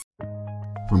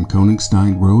From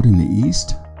Koenigstein Road in the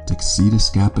east to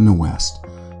Casitas Gap in the west,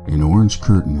 an orange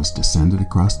curtain has descended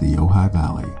across the Ojai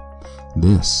Valley.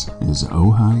 This is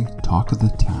Ojai Talk of the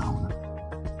Town.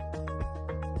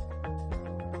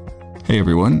 Hey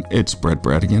everyone, it's Brett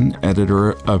Bradigan,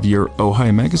 editor of your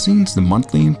Ojai magazines, The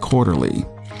Monthly and Quarterly.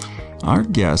 Our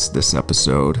guest this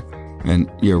episode, and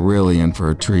you're really in for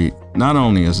a treat, not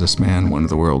only is this man one of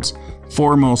the world's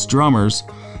foremost drummers,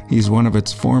 he's one of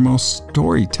its foremost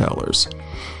storytellers.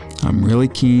 I'm really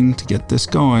keen to get this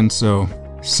going, so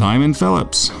Simon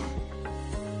Phillips.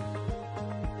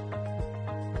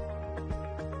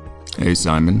 Hey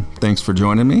Simon, thanks for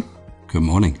joining me. Good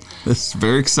morning. This is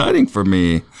very exciting for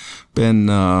me. Been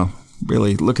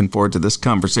really looking forward to this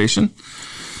conversation.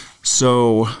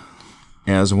 So,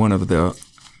 as one of the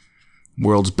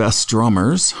world's best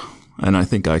drummers, and I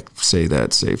think I say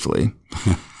that safely,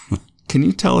 can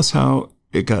you tell us how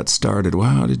it got started? Well,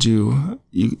 how did you,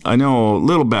 I know a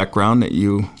little background that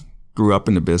you grew up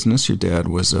in the business. Your dad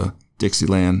was a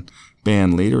Dixieland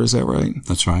band leader, is that right?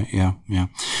 That's right, yeah.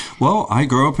 Well, I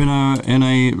grew up in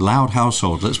a loud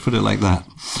household, let's put it like that.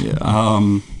 Yeah.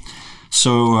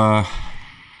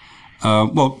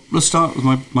 Well, let's start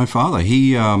with my father.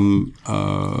 He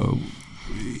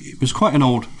was quite an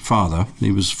old father.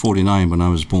 He was 49 when I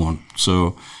was born.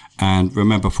 So, and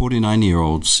remember,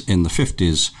 49-year-olds in the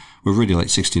 50s were really like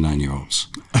 69-year-olds.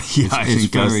 Yeah, I think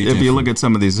if you look at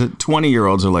some of these,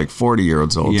 20-year-olds are like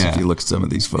 40-year-olds old. Yeah. If you look at some of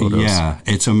these photos. Yeah,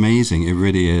 it's amazing. It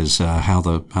really is how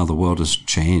the world has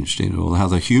changed, how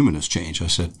the human has changed.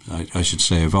 I should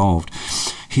say evolved.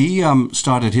 He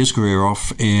started his career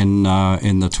off in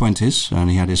the 20s, and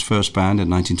he had his first band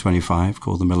in 1925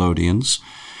 called the Melodians,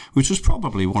 which was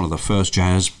probably one of the first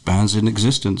jazz bands in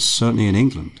existence, certainly in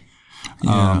England.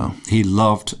 Yeah. He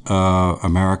loved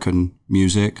American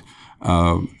music,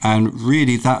 and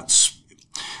really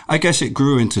I guess it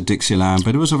grew into Dixieland,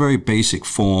 but it was a very basic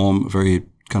form, very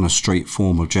kind of straight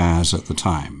form of jazz at the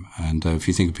time. And if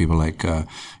you think of people like,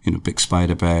 Bix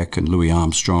Beiderbecke and Louis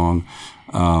Armstrong,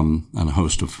 and a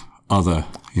host of other,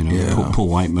 Paul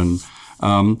Whiteman,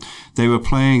 they were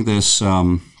playing this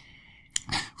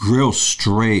real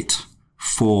straight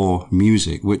four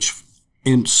music, which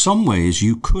in some ways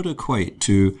you could equate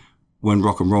to when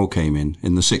rock and roll came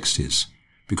in the 60s,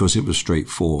 because it was straight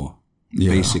four,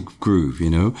 basic groove,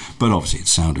 but obviously it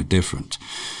sounded different.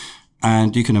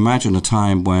 And you can imagine a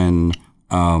time when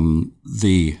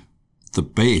the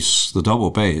bass, the double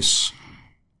bass,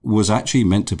 was actually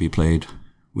meant to be played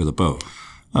with a bow.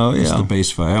 Oh, yeah. It's the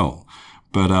bass viol.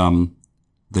 But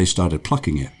they started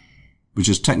plucking it, which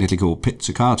is technically called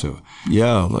pizzicato.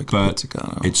 Yeah, like but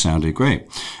pizzicato. It sounded great.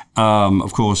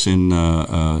 Of course, in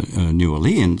New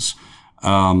Orleans,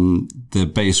 the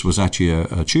bass was actually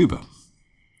a tuba.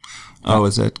 Oh,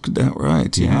 is that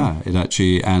right? Yeah, it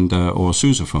actually, and or a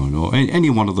sousaphone, or any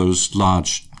one of those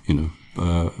large,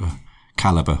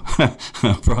 caliber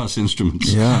brass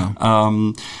instruments. Yeah.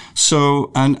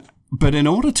 But in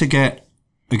order to get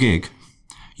a gig,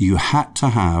 you had to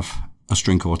have a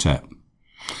string quartet.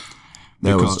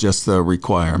 That was just the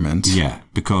requirement. Yeah,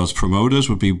 because promoters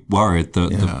would be worried that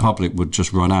the public would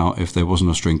just run out if there wasn't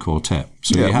a string quartet.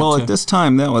 So at this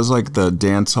time, that was like the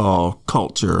dance hall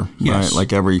culture, right?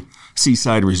 Like every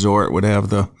seaside resort would have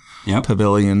the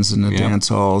pavilions and the dance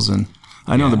halls. And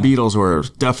I know the Beatles were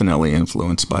definitely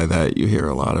influenced by that. You hear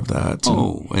a lot of that.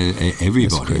 Oh,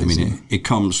 everybody. I mean, it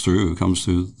comes through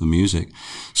the music.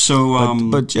 So,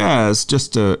 but jazz,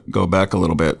 just to go back a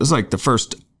little bit, it's like the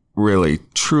first really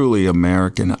truly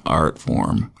American art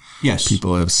form. Yes.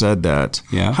 People have said that.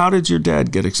 Yeah. How did your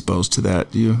dad get exposed to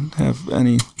that? Do you have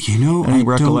any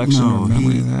recollection or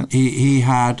memory of that? He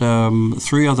had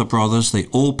three other brothers. They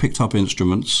all picked up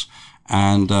instruments,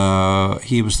 and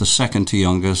he was the second to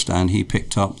youngest, and he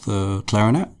picked up the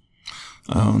clarinet.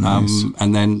 Oh, nice.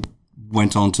 And then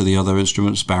went on to the other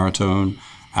instruments, baritone,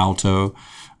 alto.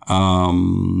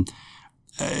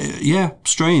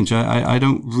 Strange. I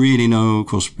don't really know. Of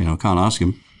course, I can't ask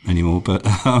him anymore, but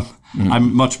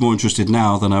I'm much more interested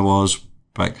now than I was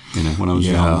back, when I was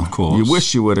young, of course. You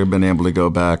wish you would have been able to go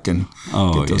back and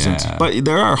get those answers. But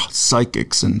there are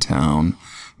psychics in town.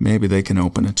 Maybe they can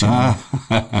open a channel.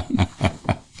 That's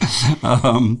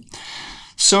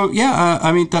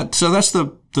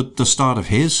the start of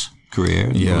his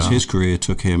career. Yeah. His career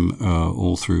took him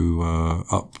all through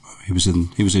up. He was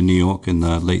in New York in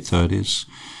the late 30s.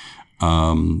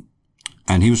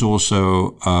 And he was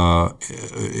also,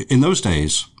 in those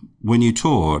days, when you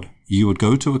toured, you would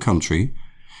go to a country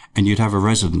and you'd have a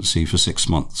residency for 6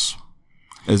 months.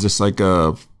 Is this like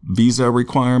a visa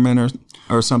requirement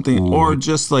or something, or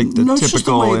just like the No, it's just the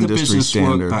typical way the industry business worked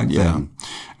standard? back then.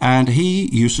 And he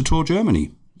used to tour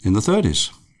Germany in the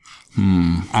 30s.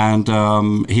 And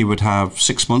he would have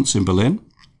 6 months in Berlin,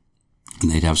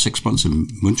 and they'd have 6 months in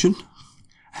München,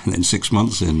 and then 6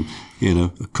 months in,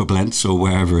 Koblenz or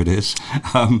wherever it is.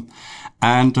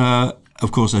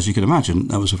 Of course, as you can imagine,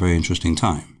 that was a very interesting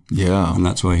time. Yeah. And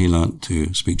that's where he learned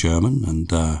to speak German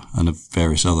and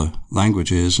various other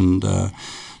languages, and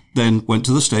then went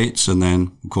to the States. And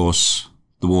then, of course,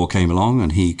 the war came along,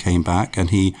 and he came back, and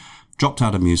he dropped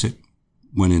out of music,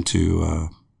 went into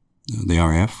the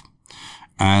RAF,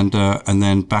 and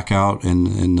then back out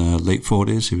in the late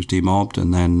 40s. He was demobbed,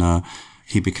 and then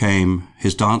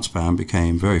his dance band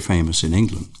became very famous in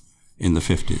England in the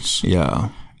 50s. Yeah.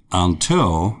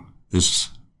 Until this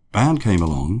band came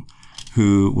along,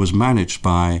 who was managed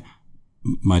by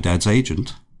my dad's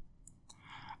agent.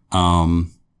 I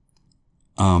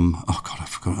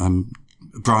forgot.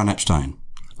 Brian Epstein.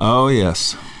 Oh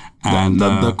yes, And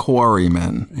the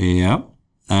Quarrymen. Yeah,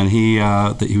 and he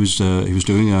was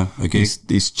doing a gig.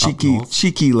 These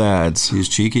cheeky lads. These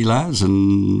cheeky lads,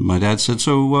 and my dad said,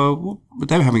 "So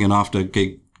they were having an after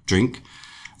gig drink."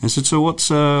 I said, "So what's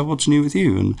new with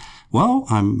you?" And well,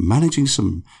 I'm managing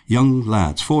some young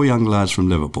lads, 4 young lads from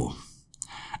Liverpool.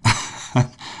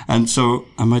 And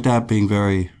my dad, being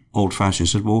very old-fashioned,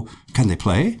 said, "Well, can they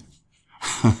play?"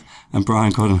 And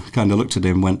Brian kind of looked at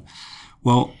him and went,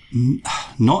 "Well,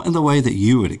 not in the way that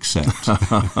you would accept."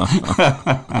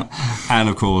 And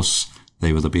of course,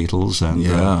 they were the Beatles, and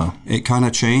it kind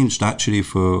of changed actually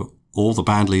for all the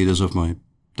band leaders of my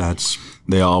dad's.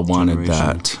 They all wanted generation.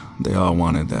 that. They all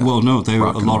wanted that. Well, no,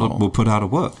 roll. were put out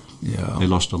of work. Yeah, they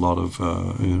lost a lot of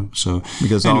so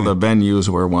because anyway. all the venues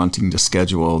were wanting to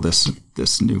schedule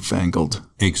this newfangled.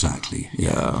 Exactly.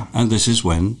 Yeah, and this is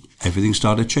when everything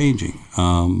started changing.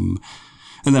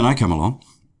 And then I come along,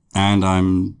 and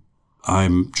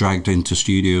I'm dragged into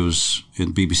studios,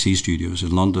 in BBC studios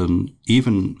in London,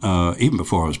 even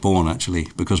before I was born, actually,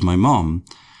 because my mom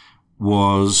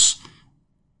was.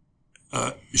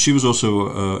 She was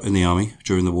also in the army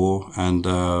during the war, and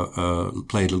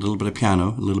played a little bit of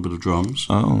piano, a little bit of drums.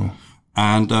 Oh.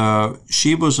 And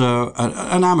she was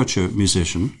an amateur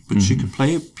musician, but she could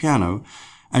play piano,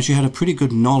 and she had a pretty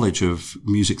good knowledge of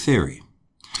music theory.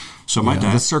 So my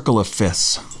dad... The circle of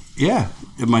fifths. Yeah.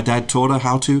 My dad taught her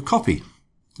how to copy.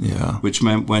 Yeah. Which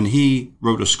meant when he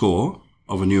wrote a score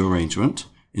of a new arrangement,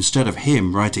 instead of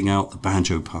him writing out the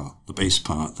banjo part, the bass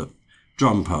part, the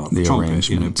drum part, the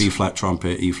trumpet, B-flat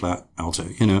trumpet, E-flat alto,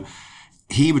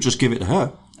 he would just give it to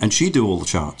her, and she'd do all the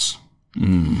charts.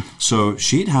 So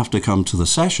she'd have to come to the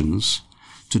sessions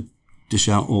to dish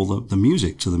out all the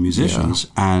music to the musicians.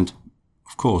 Yeah. And,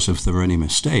 of course, if there were any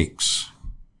mistakes,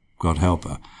 God help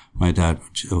her, my dad,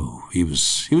 he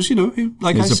was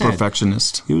like I said. He's a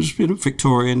perfectionist. He was,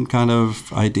 Victorian kind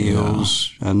of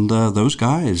ideals. Yeah. And those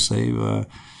guys, they were,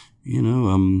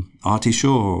 Artie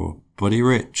Shaw, Buddy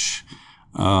Rich,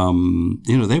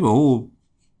 they were all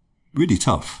really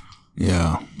tough.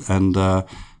 Yeah. And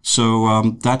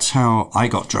so that's how I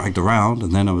got dragged around,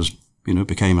 and then I was,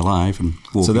 became alive and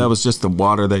walking. So that was just the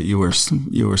water that you were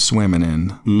swimming in.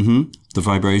 Mm-hmm. The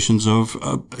vibrations of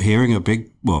hearing a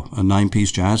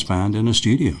 9-piece jazz band in a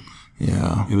studio.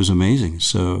 Yeah. It was amazing.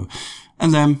 So,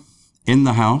 and then in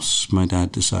the house, my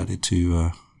dad decided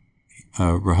to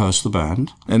rehearse the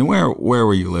band. And where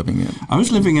were you living in? I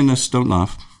was living in don't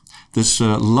laugh, this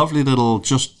lovely little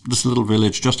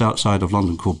village just outside of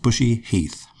London called Bushy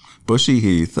Heath. Bushy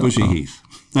Heath. Bushy Heath.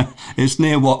 It's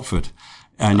near Watford.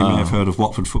 And you may have heard of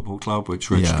Watford Football Club,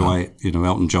 which Rich Dwight,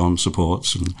 Elton John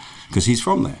supports, because he's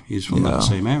from there. He's from that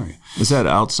same area. Is that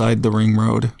outside the Ring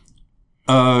Road?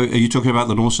 Are you talking about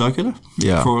the North Circular?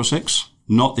 Yeah. 406?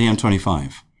 Not the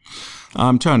M25.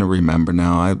 I'm trying to remember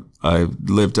now. I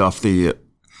lived off the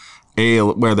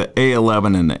where the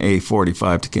A11 and the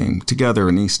A45 came together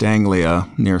in East Anglia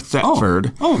near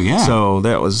Thetford. Oh yeah. So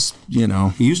that was,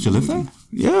 You used to live there?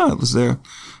 Yeah, it was there.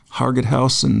 Hargett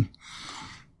House and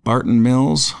Barton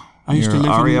Mills. I used to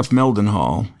live RAF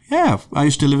Mildenhall. Yeah, I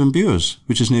used to live in Bures,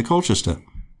 which is near Colchester.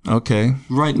 Okay.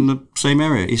 Right in the same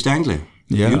area, East Anglia.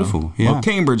 Yeah. Beautiful. Yeah. Well,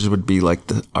 Cambridge would be like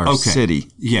our city.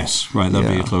 Yes, right.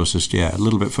 That'd be the closest. Yeah, a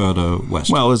little bit further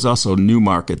west. Well, there's also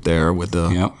Newmarket there with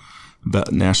the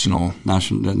National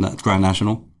Grand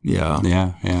National. Yeah.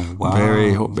 Yeah.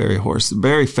 Wow.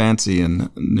 Very fancy in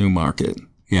Newmarket.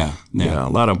 Yeah. A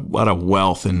lot of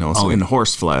wealth in those in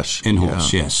horse flesh. In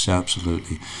horse, yes,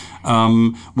 absolutely.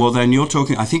 Well, then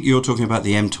I think you're talking about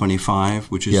the M25,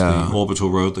 which is the orbital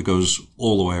road that goes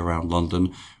all the way around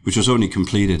London, which was only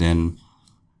completed in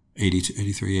 82,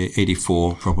 83,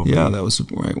 84 probably. Yeah, that was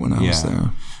right when I was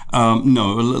there.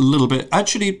 No, a little bit.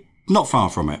 Actually, not far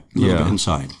from it. A little bit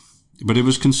inside. But it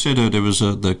was considered,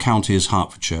 the county is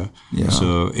Hertfordshire. Yeah.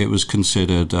 So it was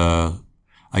considered,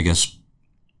 I guess,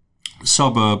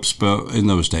 suburbs, but in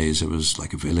those days it was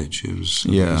like a village. It was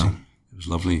amazing. It was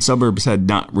lovely. Suburbs had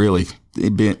not really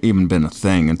even been a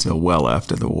thing until well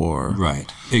after the war.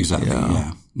 Right. Exactly.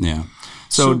 Yeah.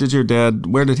 So did your dad,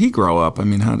 where did he grow up? I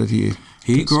mean, how did he?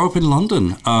 He grew up in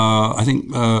London. I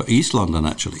think East London,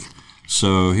 actually.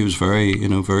 So he was very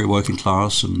working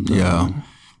class and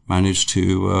managed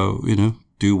to,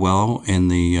 do well in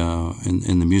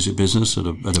the music business at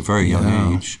a very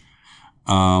young age.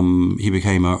 He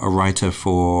became a writer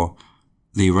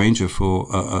the arranger for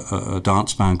a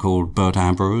dance band called Bert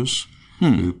Ambrose.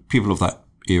 Who people of that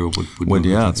era would know.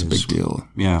 Yeah, it's a big deal.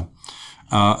 Yeah.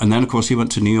 And then, of course, he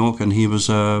went to New York and he was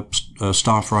a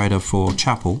staff writer for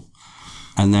Chappell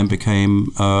and then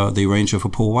became the arranger for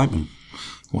Paul Whiteman.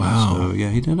 Wow. So, yeah,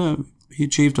 he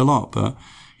achieved a lot, but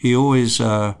he always...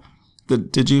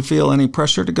 Did you feel any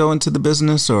pressure to go into the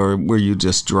business, or were you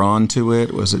just drawn to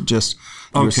it? Was it just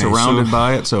you were surrounded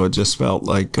by it, so it just felt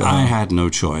like... I had no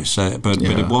choice, but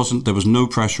it wasn't... There was no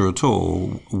pressure at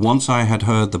all. Once I had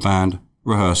heard the band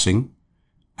rehearsing,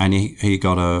 and he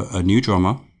got a new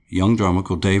drummer, young drummer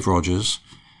called Dave Rogers,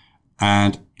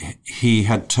 and he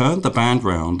had turned the band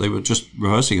round. They were just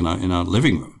rehearsing in our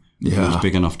living room. Yeah. It was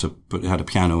big enough to put... It had a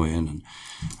piano in,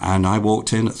 and I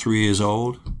walked in at 3 years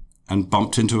old and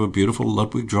bumped into a beautiful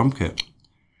Ludwig drum kit.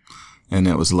 And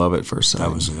it was love at first sight.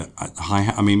 That was it.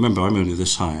 I mean, remember, I'm only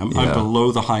this high. I'm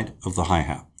below the height of the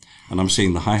hi-hat. And I'm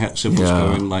seeing the hi-hat cymbals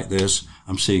going like this.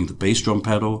 I'm seeing the bass drum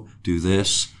pedal do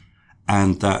this.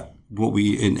 And that, what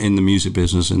we, in the music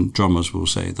business, and drummers will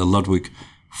say, the Ludwig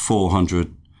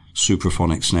 400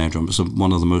 Supraphonic snare drum is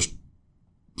one of the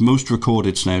most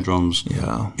recorded snare drums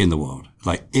in the world.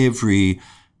 Like every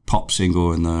pop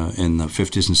single in the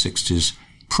 50s and 60s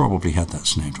probably had that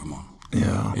snare drum on.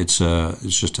 Yeah. It's a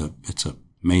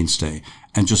mainstay.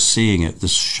 And just seeing it,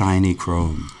 this shiny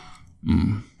chrome,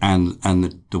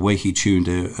 and the way he tuned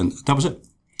it, and that was it.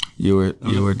 You were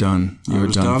done. You were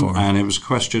done for. And it was a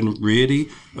question really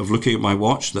of looking at my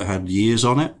watch that had years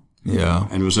on it. Yeah.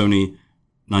 And it was only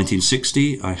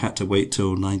 1960. I had to wait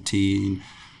till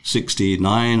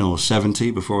 1969 or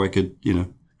 70 before I could,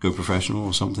 go professional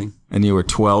or something. And you were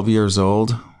 12 years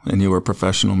old? And you were a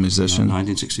professional musician?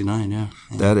 1969, yeah.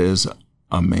 That is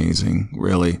amazing,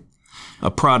 really. A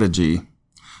prodigy.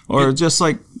 Or just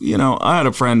like, I had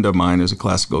a friend of mine who's a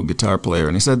classical guitar player,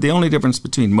 and he said the only difference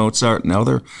between Mozart and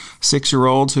other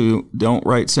 6-year-olds who don't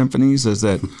write symphonies is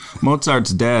that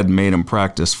Mozart's dad made him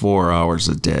practice 4 hours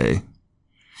a day.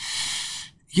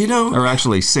 Or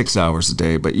actually 6 hours a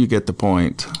day, but you get the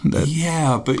point. But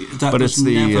it's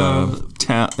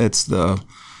it's the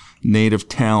native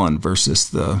talent versus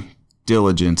the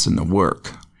diligence and the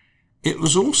work. It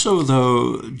was also,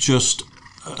 though, just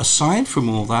aside from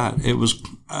all that, it was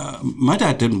my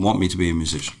dad didn't want me to be a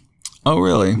musician. Oh,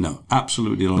 really? No,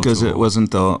 absolutely not. Because it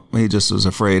wasn't he just was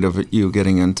afraid of you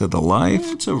getting into the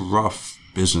life? It's a rough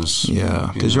business. Yeah,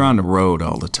 because you're on the road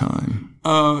all the time.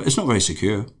 It's not very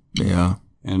secure. Yeah.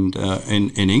 And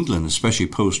in England, especially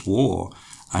post-war,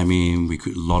 I mean, a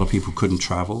lot of people couldn't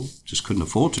travel, just couldn't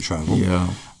afford to travel. Yeah.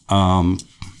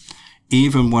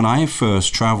 Even when I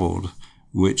first traveled,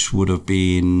 which would have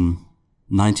been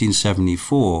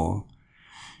 1974,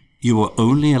 you were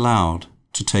only allowed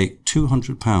to take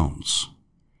 £200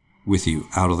 with you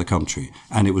out of the country.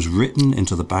 And it was written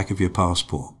into the back of your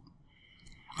passport.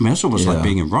 I mean, that's almost like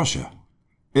being in Russia.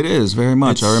 It is, very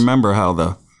much. I remember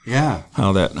how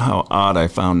odd I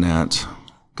found that.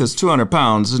 Because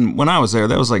 £200, and when I was there,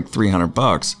 that was like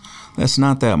 $300. That's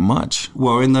not that much.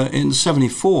 Well, in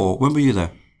 74, when were you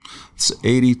there? It's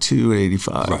 82,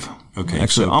 85. Right. Okay.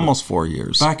 Actually, almost 4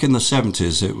 years. Back in the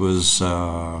 70s, it was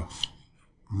 $3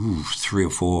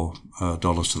 or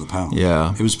 $4 to the pound.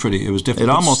 Yeah. It was different. It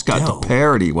almost got to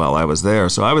parity while I was there.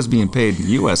 So I was being paid in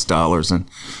U.S. dollars, and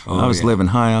I was living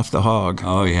high off the hog.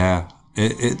 Oh, yeah.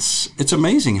 It's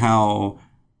amazing how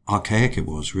archaic it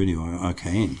was, really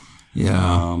arcane.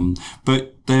 Yeah.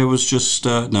 But there was just,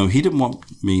 no, he didn't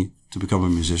want me to become a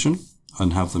musician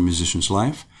and have the musician's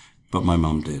life, but my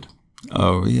mum did.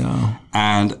 Oh, yeah.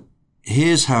 And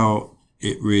here's how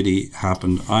it really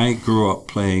happened. I grew up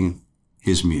playing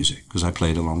his music because I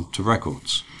played along to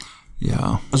records.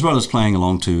 Yeah. As well as playing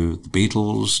along to the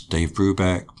Beatles, Dave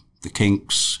Brubeck, the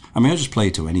Kinks. I mean, I just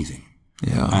played to anything.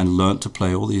 Yeah. And learned to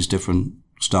play all these different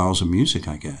styles of music,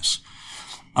 I guess.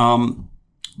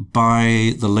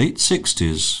 By the late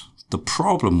 60s, the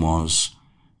problem was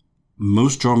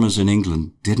most drummers in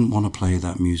England didn't want to play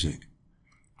that music.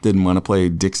 Didn't want to play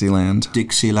Dixieland?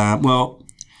 Dixieland, well,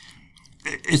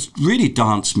 it's really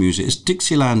dance music. It's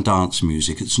Dixieland dance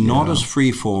music. It's not as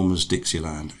free-form as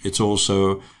Dixieland. It's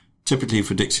also, typically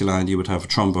for Dixieland, you would have a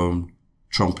trombone,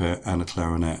 trumpet, and a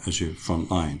clarinet as your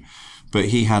front line. But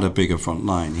he had a bigger front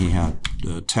line. He had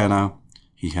tenor,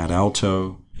 he had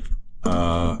alto,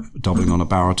 doubling on a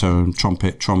baritone,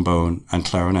 trumpet, trombone, and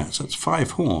clarinet. So it's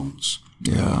 5 horns.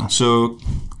 Yeah. So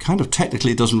kind of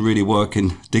technically it doesn't really work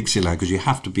in Dixieland because you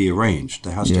have to be arranged.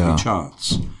 There has to be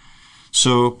charts.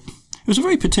 So it was a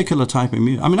very particular type of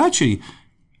music. I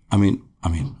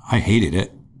hated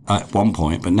it at one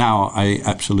point, but now I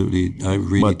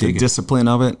really dig the discipline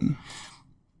of it?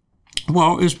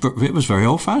 Well, it was very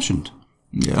old-fashioned.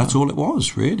 Yeah. That's all it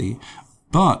was, really.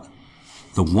 But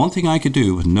the one thing I could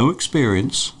do with no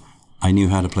experience, I knew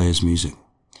how to play his music.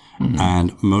 Mm-hmm.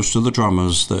 And most of the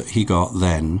drummers that he got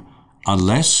then,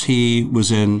 unless he was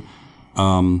in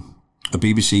a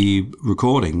BBC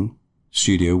recording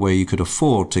studio where you could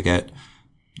afford to get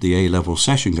the A-level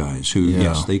session guys who,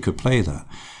 yes, they could play that.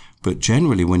 But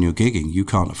generally, when you're gigging, you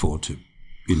can't afford to,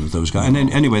 those guys. And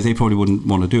then, anyway, they probably wouldn't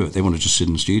want to do it. They want to just sit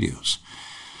in studios.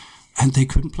 And they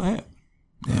couldn't play it.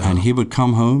 Yeah. And he would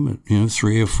come home at,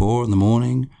 3 or 4 in the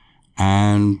morning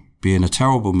and be in a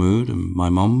terrible mood. And my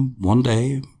mum, one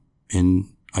day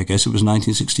I guess it was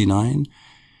 1969,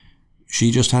 she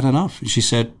just had enough. And she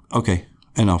said, okay,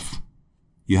 enough.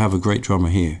 You have a great drummer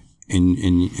here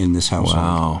in this household.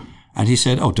 Wow. And he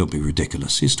said, oh, don't be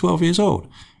ridiculous. He's 12 years old.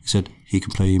 He said, he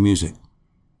can play your music.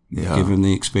 Yeah. Give him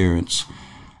the experience.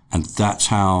 And that's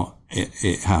how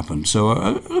it happened. So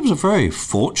it was a very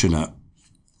fortunate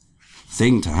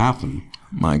thing to happen.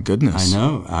 My goodness. I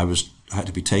know. I had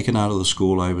to be taken out of the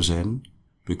school I was in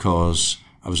because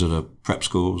I was at a prep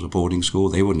school, it was a boarding school.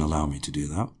 They wouldn't allow me to do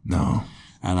that. No.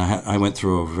 And I went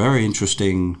through a very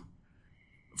interesting,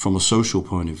 from a social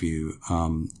point of view,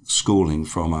 schooling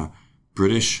from a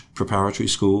British preparatory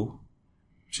school,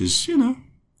 which is,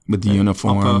 with the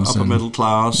uniforms, upper middle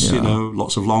class,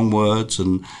 lots of long words,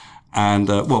 and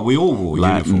we all wore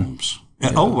Latin. Uniforms.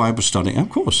 Yeah. Oh, I was studying, of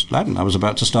course, Latin. I was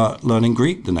about to start learning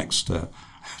Greek the next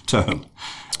term.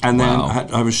 And then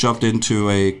I was shoved into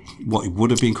what would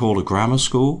have been called a grammar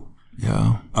school,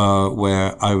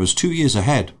 where I was 2 years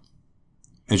ahead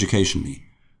educationally.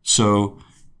 So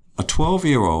a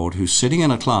 12-year-old who's sitting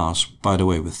in a class, by the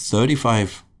way, with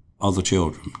 35 other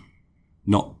children,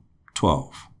 not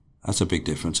 12. That's a big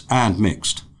difference. And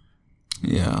mixed.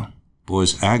 Yeah.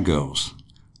 Boys and girls.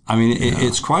 I mean,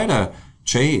 it's quite a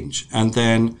change. And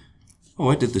then,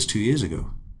 I did this 2 years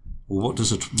ago. Well, what do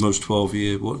most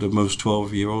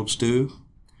 12-year-olds do?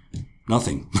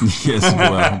 Nothing. Yes,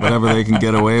 well, whatever they can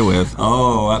get away with.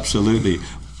 Oh, absolutely.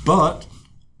 But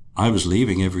I was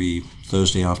leaving every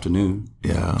Thursday afternoon,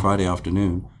 Friday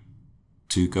afternoon,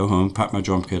 to go home, pack my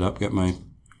drum kit up, get my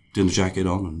dinner jacket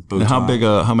on, and bow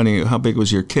tie. How big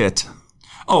was your kit?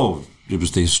 Oh, it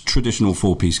was this traditional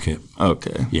 4-piece kit.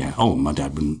 Okay. Yeah. Oh, my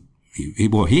dad wouldn't.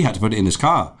 He had to put it in his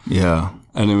car. Yeah.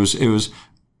 And it was.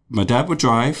 My dad would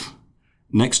drive.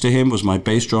 Next to him was my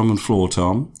bass drum and floor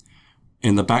tom.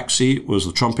 In the back seat was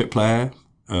the trumpet player,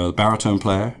 the baritone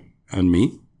player, and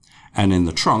me. And in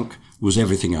the trunk was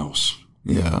everything else.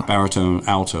 Yeah. Baritone,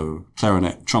 alto,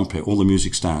 clarinet, trumpet, all the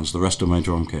music stands, the rest of my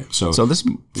drum kit. So this,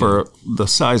 for the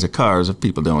size of cars, if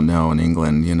people don't know, in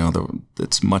England,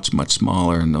 it's much, much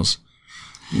smaller, and those,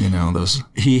 those.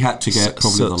 He had to get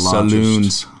probably the largest.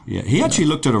 Saloons. Yeah. He actually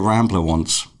looked at a Rambler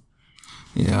once.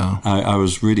 Yeah. I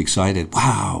was really excited.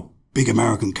 Wow. Big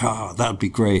American car, that would be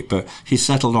great. But he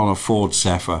settled on a Ford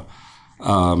Zephyr,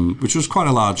 which was quite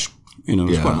a large,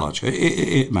 quite large.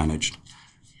 It managed.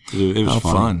 It was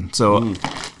fun. So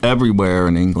everywhere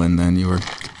in England, then you were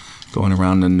going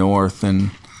around the north,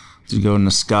 and you go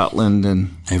into Scotland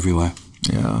and everywhere.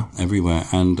 Yeah, everywhere.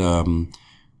 And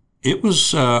it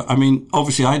was.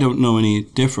 Obviously, I don't know any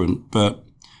different, but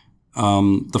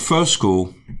the first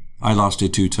school, I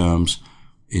lasted 2 terms.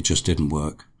 It just didn't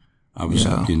work. I was,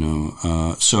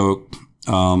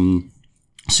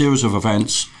 series of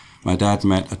events. My dad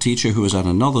met a teacher who was at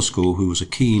another school who was a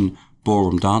keen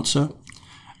ballroom dancer.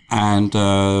 And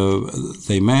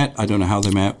they met. I don't know how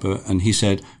they met, and he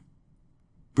said,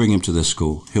 bring him to this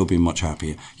school. He'll be much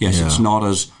happier. Yes, it's not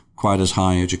quite as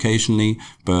high educationally,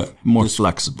 but more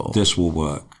flexible. This will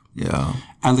work. Yeah.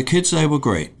 And the kids there were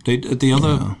great. The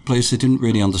other place they didn't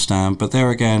really understand, but there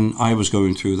again, I was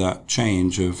going through that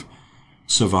change of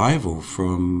survival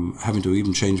from having to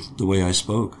even change the way I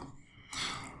spoke.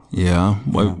 Yeah.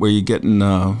 Were you getting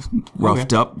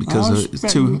roughed up because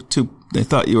it's too? They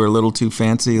thought you were a little too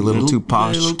fancy, a little too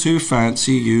posh. A little too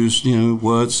fancy. Used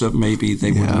words that maybe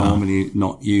they would normally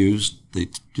not use. They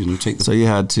take the. So you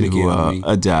had to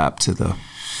adapt to the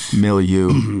milieu.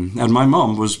 And my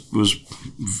mom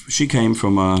she came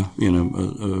from a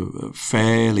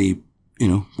fairly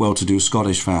well-to-do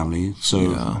Scottish family,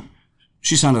 so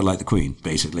she sounded like the Queen.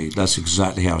 Basically, that's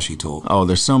exactly how she talked. Oh,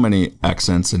 there's so many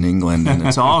accents in England, and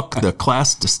it's all the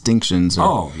class distinctions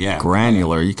are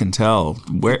granular. You can tell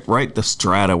right the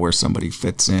strata where somebody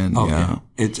fits in. Oh, yeah.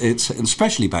 It's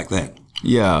especially back then.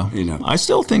 Yeah, I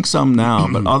still think some now,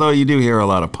 but although you do hear a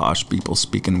lot of posh people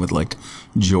speaking with like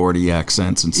Geordie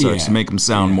accents and such to make them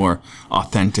sound more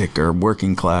authentic or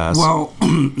working class. Well,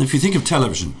 if you think of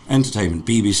television, entertainment,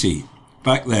 BBC,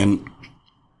 back then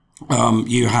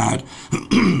you had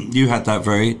that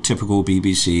very typical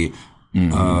BBC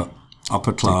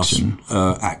upper class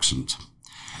accent,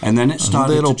 and then it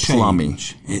started to change. Plummy.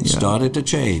 It started to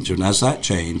change, and as that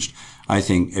changed, I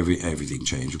think everything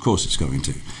changed. Of course, it's going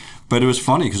to. But it was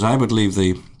funny because I would leave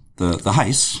the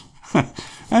house.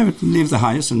 I would leave the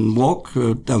house and walk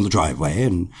down the driveway,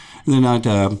 and then I'd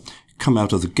come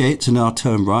out of the gates and I'd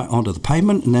turn right onto the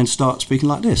pavement and then start speaking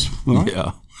like this. All right?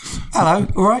 Yeah. Hello.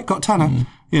 All right. Got Tanner.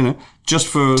 Just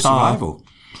for survival.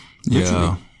 Literally.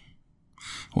 Yeah.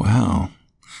 Wow.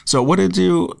 So what did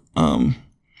you,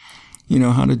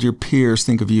 how did your peers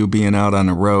think of you being out on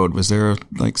the road? Was there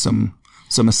like some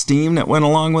esteem that went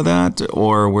along with that,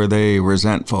 or were they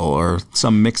resentful, or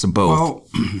some mix of both? Well,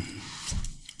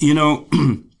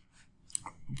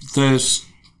 there's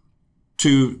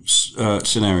two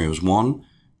scenarios. One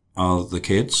are the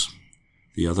kids,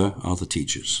 the other are the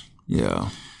teachers. Yeah.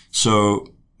 So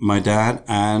my dad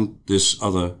and this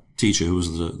other teacher, who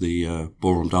was the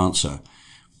ballroom dancer,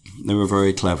 they were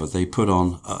very clever. They put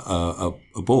on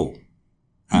a ball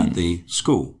at the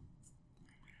school.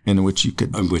 In which you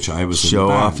could I was show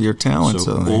off your talent.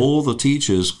 So all the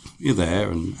teachers are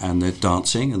there and they're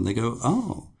dancing and they go,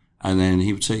 oh. And then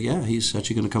he would say, yeah, he's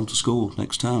actually going to come to school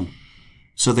next term.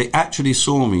 So they actually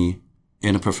saw me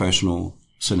in a professional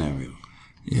scenario.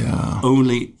 Yeah.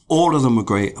 Only all of them were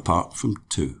great apart from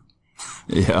two.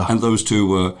 Yeah. And those two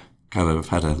were kind of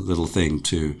had a little thing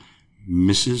to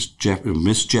Miss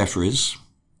Jeffries,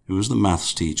 who was the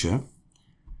maths teacher.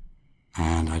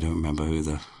 And I don't remember who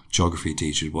the geography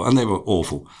teachers were, and they were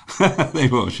awful. They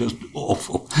were just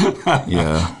awful.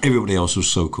 Yeah. Everybody else was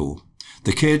so cool.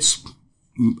 The kids,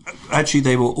 actually,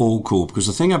 they were all cool, because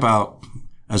the thing about,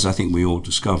 as I think we all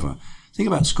discover, the thing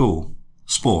about school,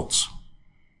 sports,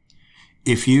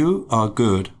 if you are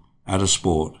good at a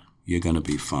sport, you're going to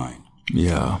be fine.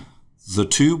 Yeah. The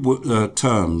two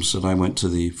terms that I went to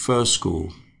the first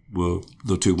school were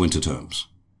the two winter terms.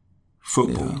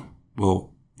 Football. Yeah.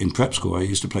 Well, in prep school, I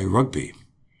used to play rugby.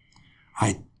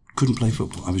 I couldn't play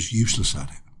football. I was useless at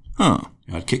it. Huh.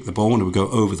 I'd kick the ball and it would go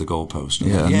over the goalpost.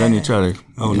 Yeah, and then you try to...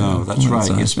 Oh, no, that's right.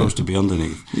 You're supposed to be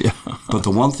underneath. Yeah. But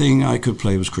the one thing I could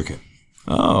play was cricket.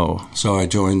 Oh. So I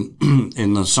joined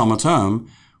in the summer term,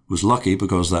 was lucky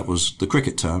because that was the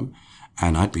cricket term,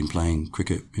 and I'd been playing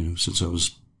cricket, since I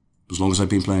was, as long as I'd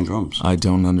been playing drums. I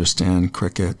don't understand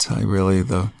cricket. I really,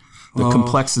 the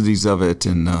complexities of it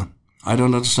and... I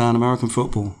don't understand American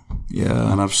football.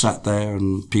 Yeah. And I've sat there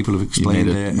and people have explained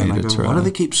it. And I go, why do they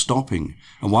keep stopping?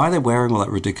 And why are they wearing all that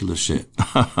ridiculous shit?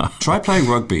 Try playing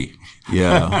rugby.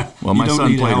 Yeah. Well, my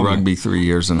son played rugby 3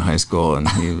 years in high school, and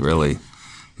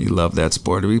he loved that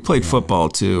sport. We played football,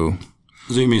 too.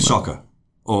 So you mean soccer?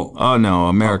 Oh, no,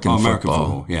 American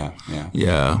football. Yeah.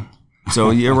 Yeah.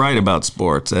 So you're right about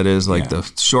sports. That is like the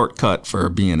shortcut for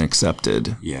being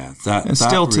accepted. Yeah, and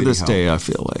still to this day, I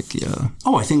feel like, yeah.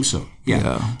 Oh, I think so.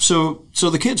 Yeah. So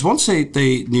the kids, once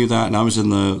they knew that, and I was in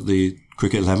the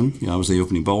cricket 11. I was the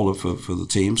opening bowler for the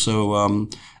team. So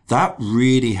that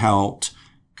really helped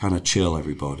kind of chill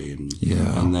everybody.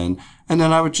 And then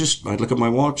I'd look at my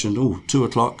watch and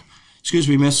 2:00. Excuse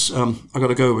me, miss, I got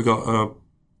to go. We got a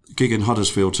gig in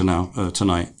Huddersfield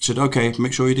tonight. Said, okay,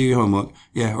 make sure you do your homework.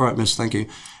 Yeah, all right, miss, thank you.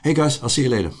 Hey, guys, I'll see you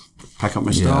later. Pack up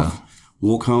my stuff,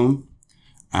 walk home,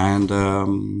 and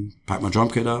pack my drum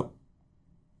kit up.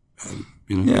 And,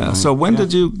 so when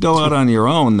did you go out on your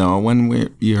own, though?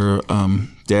 When your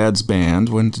dad's band,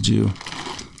 when did you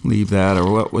leave that,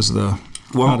 or what was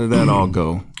how did that all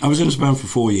go? I was in this band for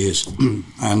 4 years,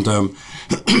 and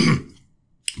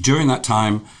during that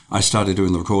time, I started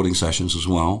doing the recording sessions as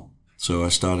well. So I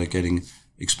started getting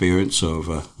experience of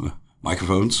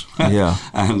microphones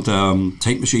and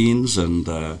tape machines and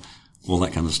all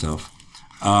that kind of stuff.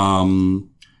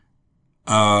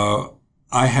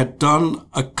 I had done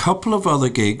a couple of other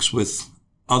gigs with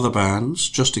other bands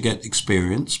just to get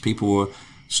experience. People were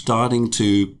starting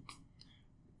to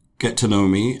get to know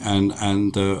me, and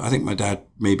I think my dad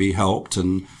maybe helped,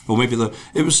 or maybe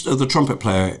it was the trumpet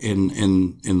player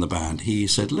in the band. He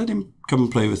said, "Let him come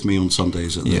and play with me on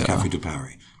Sundays at the Café du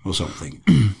Paris or something."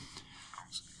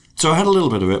 So I had a little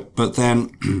bit of it, but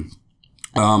then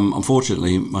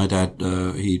unfortunately, my dad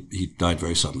he died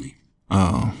very suddenly.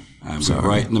 Oh, sorry.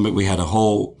 Right in the middle, we had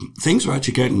things were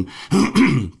actually getting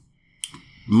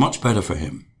much better for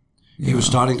him. Yeah. He was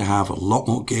starting to have a lot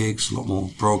more gigs, a lot more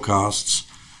broadcasts.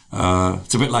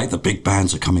 It's a bit like the big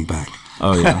bands are coming back.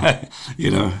 Oh, yeah.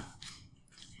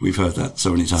 We've heard that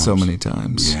so many times. So many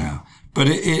times. Yeah. But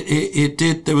it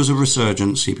did, there was a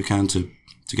resurgence. He began to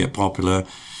get popular.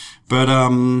 But,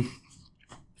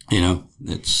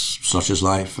 it's such is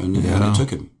life, and it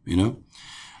took him,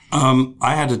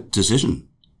 I had a decision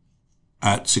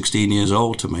at 16 years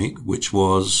old to make, which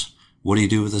was, what do you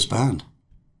do with this band?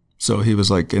 So he was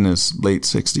like in his late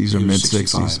 60s or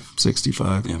mid-60s?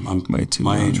 65. Yeah, I'm way too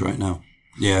my young. age right now.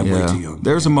 Yeah, way too young.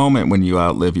 There's a moment when you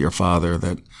outlive your father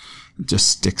that just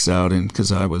sticks out.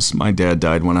 Because my dad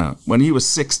died when he was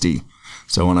 60.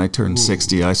 So when I turned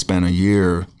 60, I spent a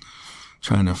year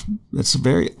it's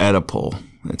very Oedipal.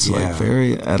 It's like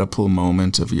very Oedipal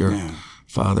moment of your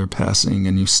father passing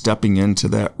and you stepping into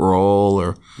that role,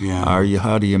 or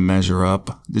how do you measure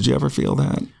up? Did you ever feel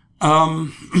that?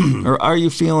 Or are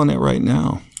you feeling it right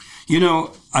now?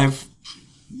 I've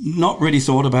not really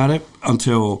thought about it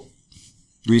until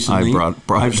recently.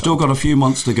 I've still got a few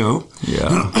months to go.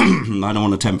 Yeah. I don't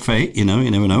want to tempt fate, you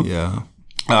never know. Yeah.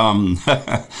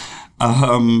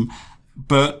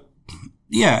 But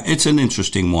yeah, it's an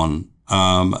interesting one.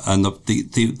 And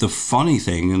the funny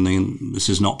thing, and then this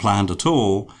is not planned at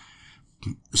all.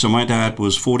 So my dad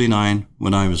was 49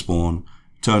 when I was born.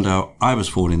 Turned out I was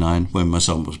 49 when my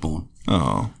son was born.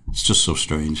 Oh. It's just so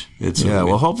strange.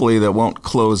 Well, hopefully that won't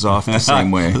close off the same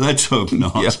way. Let's hope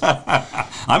not.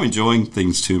 I'm enjoying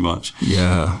things too much.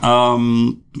 Yeah.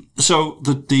 So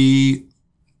the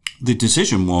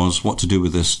decision was what to do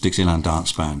with this Dixieland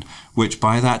dance band, which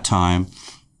by that time,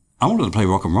 I wanted to play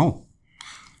rock and roll.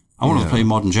 I wanted to play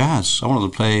modern jazz. I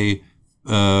wanted to play,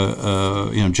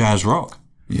 jazz rock.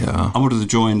 Yeah. I wanted to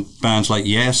join bands like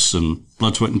Yes and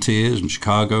Blood, Sweat and Tears and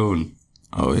Chicago. And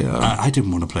I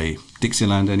didn't want to play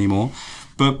Dixieland anymore.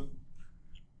 But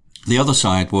the other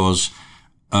side was,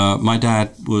 my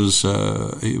dad was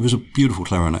a beautiful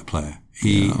clarinet player.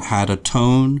 He had a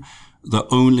tone that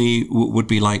only would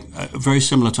be like very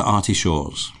similar to Artie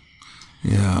Shaw's.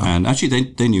 Yeah. And actually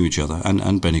they knew each other,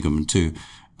 and Benny Goodman too.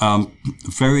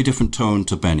 Very different tone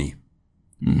to Benny.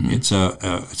 Mm-hmm. It's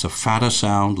a fatter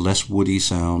sound, less woody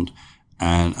sound,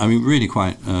 and I mean really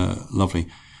quite lovely.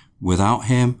 Without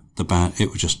him, the band, it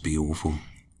would just be awful.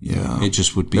 Yeah, it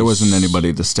just would be. There wasn't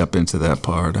anybody to step into that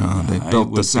part. They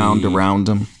built the sound around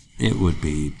him. It would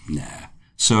be nah.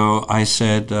 So I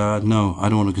said, no, I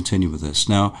don't want to continue with this.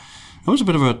 Now, it was a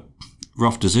bit of a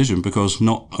rough decision because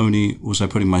not only was I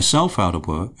putting myself out of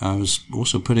work, I was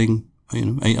also putting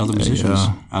 8 other musicians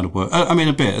out of work. I mean,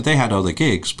 a bit. They had other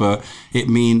gigs, but it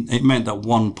meant that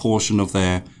one portion of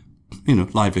their,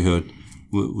 livelihood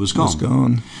was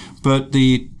gone. But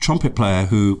the trumpet player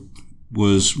who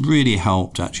was really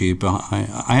helped actually, but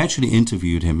I actually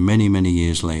interviewed him many, many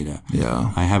years later.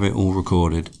 Yeah. I have it all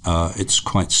recorded. It's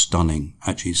quite stunning,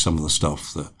 actually, some of the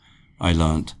stuff that I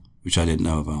learned, which I didn't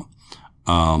know about.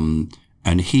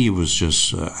 And he was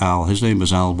just Al. His name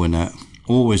was Al Winnett.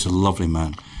 Always a lovely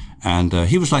man. And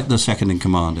he was like the second in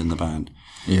command in the band.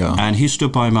 Yeah. And he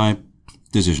stood by my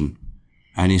decision.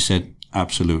 And he said,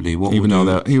 absolutely. Even though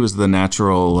that he was the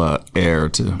natural heir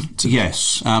to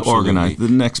yes, absolutely. Organize the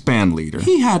next band leader.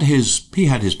 He had his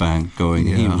band going.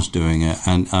 Yeah. He was doing it.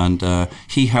 And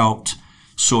he helped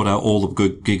sort out all the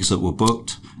good gigs that were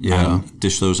booked. Yeah. And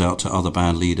dish those out to other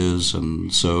band leaders.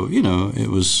 And so,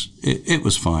 it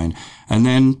was fine. And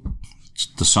then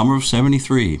the summer of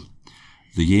 73,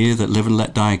 the year that Live and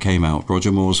Let Die came out,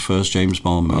 Roger Moore's first James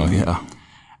Bond movie. Oh, yeah.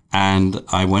 And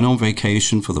I went on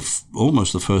vacation for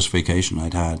almost the first vacation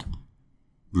I'd had.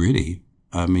 Really.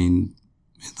 I mean,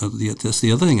 that's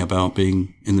the other thing about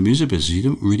being in the music business. You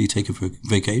don't really take a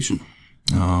vacation.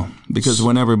 Oh, because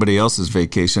when everybody else is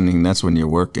vacationing, that's when you're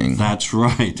working. That's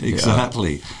right,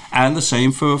 exactly. Yeah. And the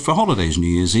same for holidays, New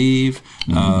Year's Eve,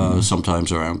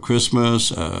 sometimes around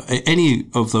Christmas, any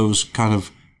of those kind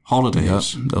of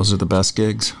holidays. Yep, those are the best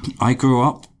gigs. I grew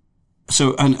up.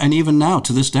 So, and even now,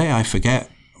 to this day, I forget.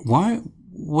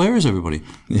 Where is everybody?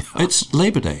 Yeah. It's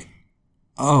Labor Day.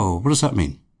 Oh, what does that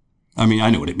mean? I mean, I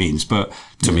know what it means, but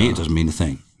to me, it doesn't mean a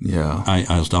thing. Yeah.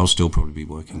 I'll still probably be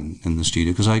working in the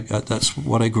studio because that's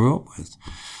what I grew up with.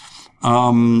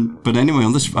 But anyway,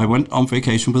 I went on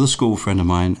vacation with a school friend of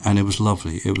mine, and it was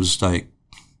lovely. It was like,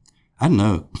 I don't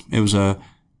know, it was a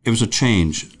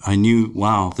change. I knew,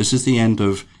 wow, this is the end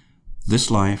of this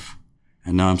life,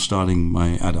 and now I'm starting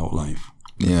my adult life.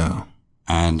 Yeah.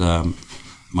 And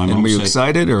my mom were you said,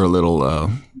 excited or a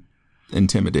little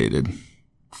intimidated?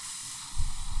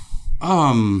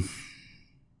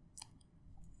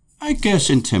 I guess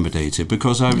intimidated,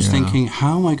 because I was thinking,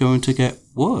 how am I going to get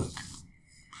work?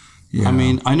 Yeah. I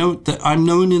mean, I know that I'm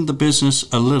known in the business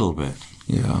a little bit.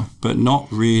 Yeah. But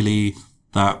not really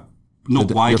that,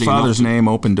 not widely. Your father's name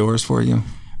opened doors for you?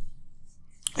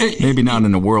 Maybe not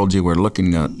in the world you were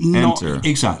looking to enter.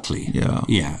 Exactly. Yeah.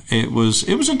 Yeah. It was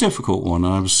a difficult one.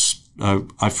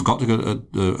 I forgot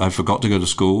to go to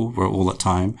school for all that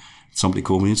time. Somebody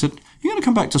called me and said, "You're going to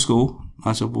come back to school?"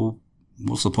 I said, "Well,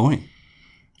 what's the point?"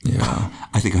 Yeah.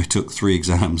 I think I took 3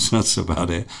 exams. That's about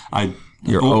it.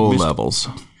 Your O-levels.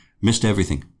 Missed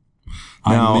everything.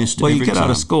 Now, you get out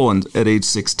of school at age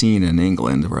 16 in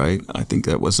England, right? I think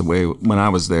that was the way when I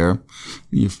was there.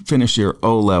 You finish your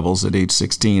O-levels at age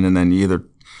 16, and then you either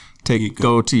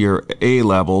go to your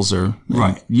A-levels or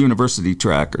university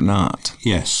track or not.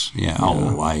 Yes, yeah.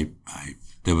 Oh,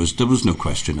 there was no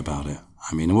question about it.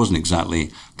 I mean, it wasn't exactly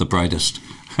the brightest,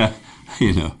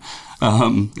 in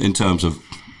terms of,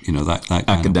 that kind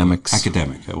academics.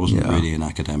 Academic. I wasn't really an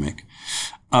academic.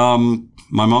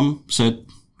 My mom said,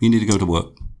 "You need to go to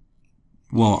work."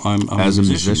 Well, I'm as a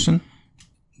musician?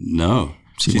 No.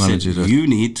 She wanted said, you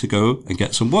need to go and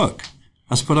get some work.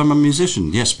 I said, "But I'm a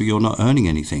musician." "Yes, but you're not earning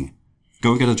anything.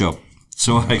 Go and get a job."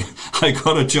 So I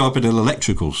got a job at an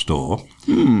electrical store.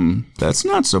 That's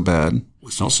not so bad.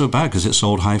 It's not so bad because it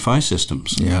sold hi-fi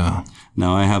systems. Yeah.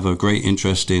 Now, I have a great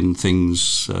interest in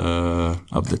things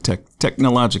of the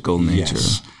technological nature.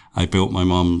 Yes. I built my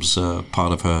mom's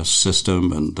part of her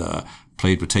system and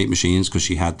played with tape machines because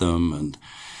she had them. And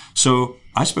so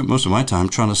I spent most of my time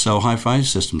trying to sell hi-fi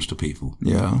systems to people.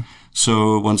 Yeah.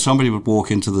 So when somebody would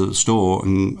walk into the store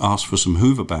and ask for some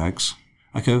Hoover bags,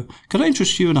 I go, "Could I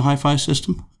interest you in a hi-fi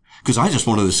system?" Because I just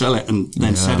wanted to sell it and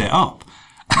then set it up.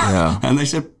 Yeah. And they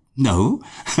said, "No."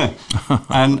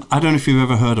 And I don't know if you've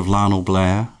ever heard of Lionel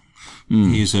Blair.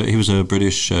 He was a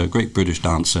great British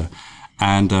dancer.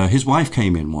 And his wife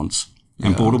came in once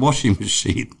and bought a washing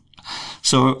machine.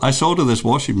 So I sold her this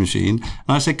washing machine,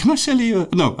 and I said, "Can I sell you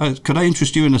could I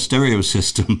interest you in a stereo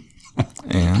system?"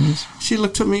 And? She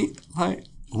looked at me like,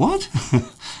 "What?"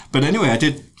 But anyway, I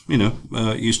did,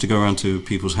 used to go around to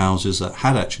people's houses that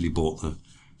had actually bought the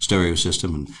stereo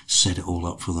system and set it all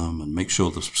up for them and make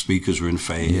sure the speakers were in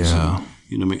phase and,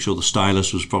 make sure the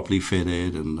stylus was properly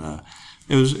fitted. And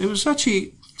it was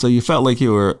actually... So you felt like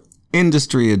you were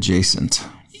industry adjacent.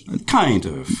 Kind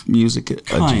of. Music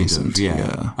adjacent.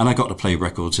 Yeah. And I got to play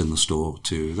records in the store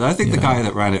too. I think the guy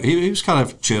that ran it, he was kind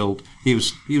of chilled. He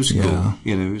was cool.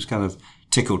 He was kind of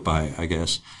tickled by it, I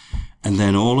guess. And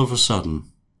then all of a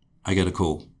sudden, I get a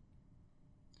call.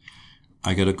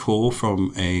 I get a call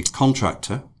from a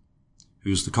contractor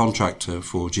who's the contractor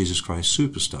for Jesus Christ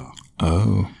Superstar.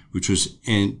 Oh. Which was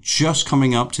just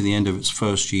coming up to the end of its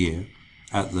first year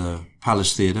at the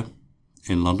Palace Theatre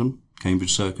in London,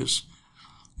 Cambridge Circus.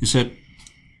 He said,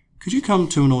 "Could you come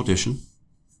to an audition?"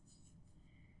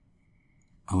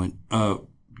 I went,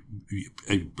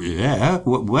 yeah,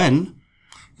 when?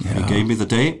 Yeah. He gave me the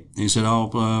date. He said,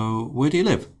 where do you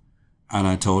live? And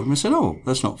I told him, I said,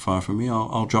 that's not far from me.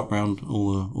 I'll drop round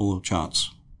all the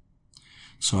charts.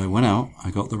 So I went out, I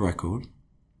got the record.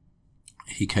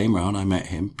 He came round, I met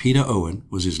him. Peter Owen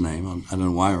was his name. I don't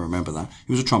know why I remember that.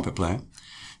 He was a trumpet player.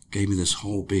 Gave me this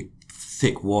whole big,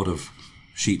 thick wad of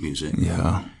sheet music.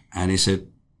 Yeah. And he said,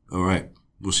 "All right,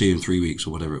 we'll see you in 3 weeks,"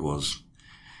 or whatever it was.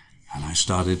 And I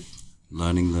started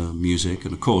learning the music.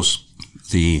 And of course,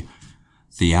 the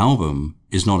album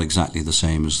is not exactly the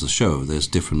same as the show. There's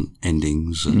different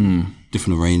endings and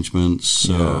different arrangements.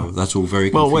 So that's all very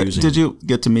confusing. Did you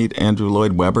get to meet Andrew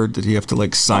Lloyd Webber? Did he have to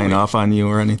sign off on you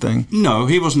or anything? No,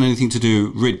 he wasn't anything to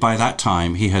do. By that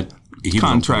time, he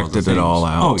contracted it all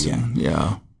out. Oh, yeah.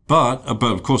 Yeah. But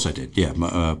of course I did.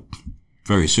 Yeah.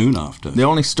 Very soon after. The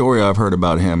only story I've heard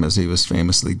about him is he was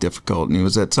famously difficult, and he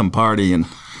was at some party, and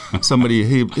somebody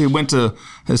he went to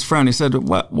his friend. He said,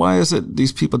 "Why is it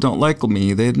these people don't like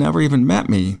me? They had never even met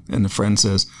me." And the friend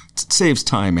says, "It saves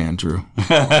time, Andrew."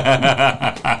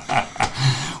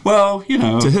 Well,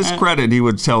 to his credit, he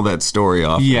would tell that story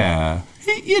often. Yeah,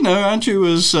 Andrew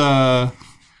was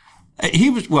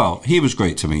he was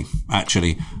great to me,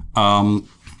 actually.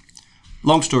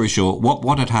 Long story short,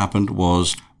 what had happened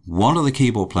was one of the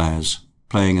keyboard players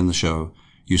playing in the show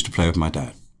used to play with my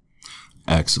dad,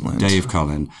 Excellent. Dave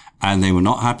Cullen. And they were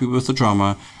not happy with the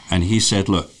drummer. And he said,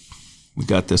 look, We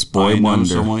got this boy I know wonder.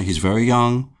 someone, he's very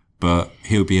young, but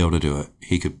he'll be able to do it.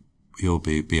 He'll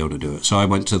be able to do it. So I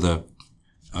went to the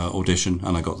audition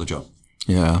and I got the job.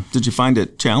 Yeah. Did you find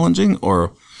it challenging,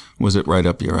 or was it right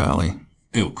up your alley?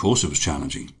 Of course it was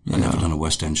challenging. I'd never done a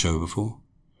West End show before.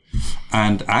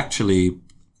 And actually,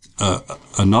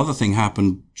 another thing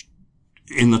happened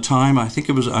in the time. I think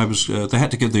they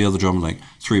had to give the other drummer like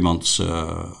 3 months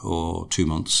or 2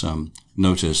 months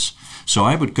notice. So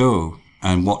I would go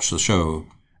and watch the show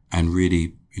and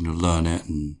really, learn it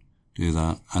and do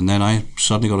that. And then I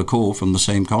suddenly got a call from the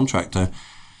same contractor.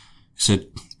 He said,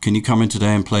 can you come in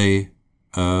today and play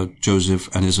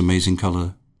Joseph and his amazing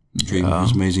color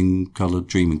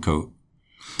Dreaming Coat?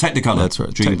 Technicolor. That's right.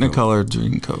 Technicolor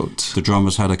Dreamcoat. The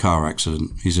drummer's had a car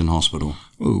accident. He's in hospital.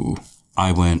 Ooh.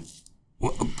 I went,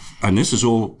 and this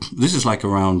is like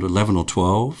around 11 or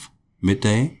 12,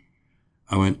 midday.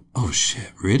 I went, oh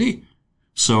shit, really?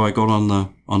 So I got on the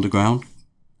underground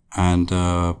and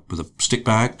with a stick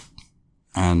bag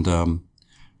and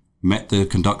met the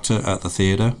conductor at the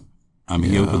theater.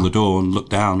 He opened the door and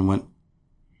looked down and went,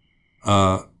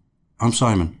 I'm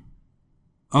Simon.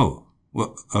 Oh,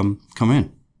 well, come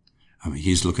in.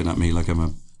 He's looking at me like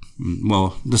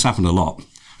this happened a lot,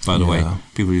 by the way.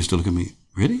 People used to look at me,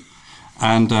 really?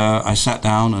 And I sat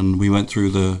down and we went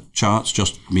through the charts,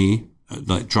 just me,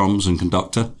 like drums and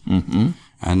conductor. Mm-hmm.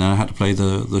 And then I had to play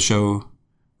the show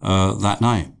that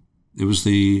night. It was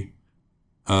the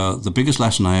biggest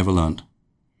lesson I ever learned.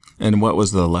 And what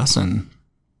was the lesson?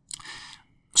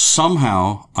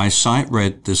 Somehow I sight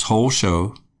read this whole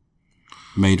show,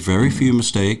 made very few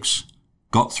mistakes,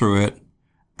 got through it,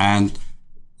 and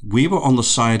we were on the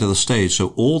side of the stage,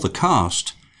 so all the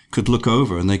cast could look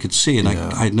over and they could see. And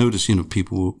I noticed,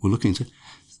 people were looking and said,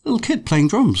 little kid playing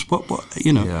drums, what.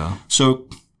 Yeah. So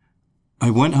I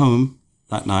went home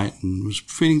that night and was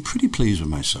feeling pretty pleased with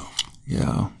myself.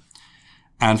 Yeah.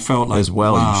 And felt like, as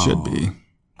well, wow. You should be.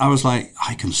 I was like,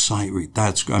 I can sight read.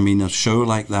 A show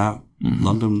like that,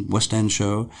 London West End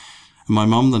show. And my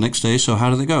mum the next day, so how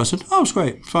did it go? I said, oh, it's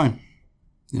great, fine.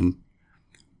 And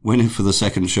went in for the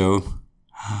second show.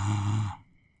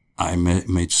 I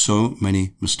made so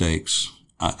many mistakes.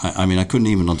 I couldn't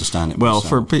even understand it. Well,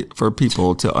 myself. for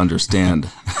people to understand,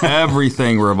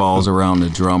 everything revolves around the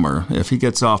drummer. If he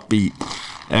gets off beat,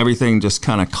 everything just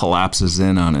kind of collapses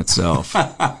in on itself.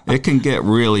 It can get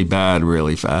really bad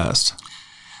really fast.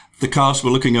 The cast were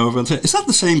looking over and said, is that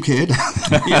the same kid?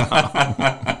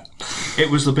 Yeah. It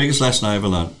was the biggest lesson I ever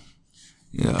learned.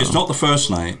 Yeah. It's not the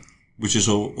first night, which is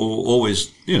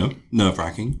always,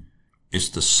 nerve-wracking. It's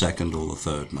the second or the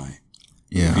third night.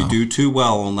 Yeah. If you do too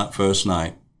well on that first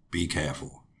night, be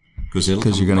careful. Because you're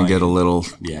going to get a little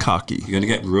cocky. You're going to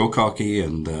get real cocky.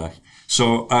 And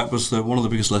so that was one of the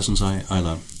biggest lessons I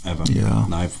learned ever. Yeah.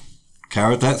 And I've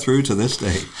carried that through to this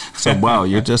day. So, wow,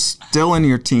 you're just still in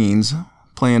your teens,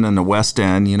 playing in the West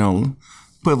End,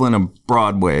 equivalent of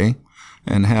Broadway,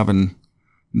 and having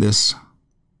this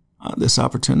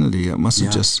opportunity. It must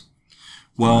have just...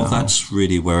 Well, that's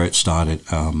really where it started,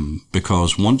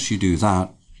 because once you do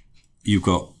that, you've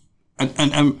got...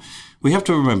 And we have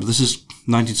to remember, this is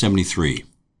 1973.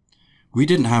 We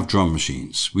didn't have drum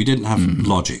machines. We didn't have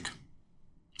Logic,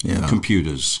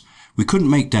 computers. We couldn't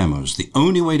make demos. The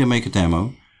only way to make a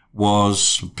demo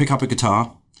was pick up a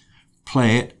guitar,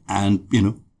 play it, and,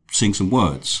 sing some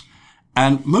words.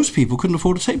 And most people couldn't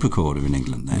afford a tape recorder in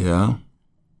England then. Yeah.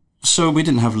 So we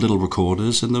didn't have little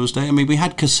recorders in those days. We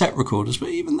had cassette recorders, but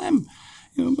even then,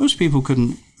 most people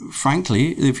couldn't,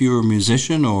 frankly, if you were a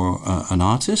musician or an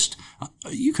artist,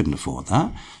 you couldn't afford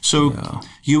that. So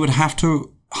you would have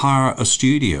to hire a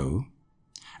studio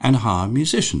and hire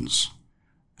musicians.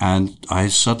 And I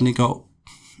suddenly got,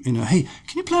 hey,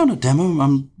 can you play on a demo?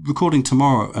 I'm recording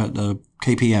tomorrow at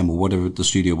KPM or whatever the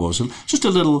studio was. Just a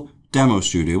little demo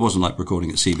studio. It wasn't like recording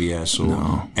at CBS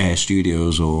or Air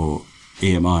Studios or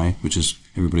EMI, which is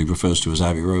everybody refers to as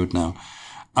Abbey Road now.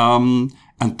 And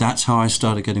that's how I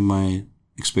started getting my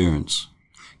experience.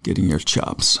 Getting your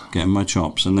chops. Getting my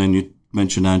chops. And then you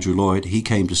mentioned Andrew Lloyd. He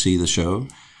came to see the show.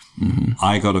 Mm-hmm.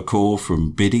 I got a call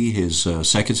from Biddy, his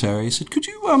secretary. He said, could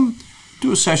you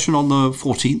do a session on the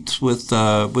 14th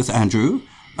with Andrew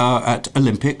at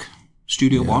Olympic,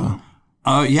 Studio One?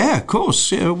 Yeah, of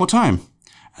course. Yeah, what time?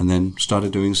 And then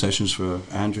started doing sessions for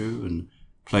Andrew and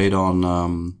played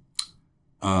on...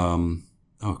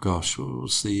 what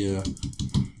was the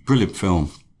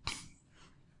brilliant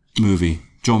movie?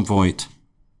 John Voight.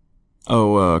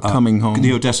 Coming Home.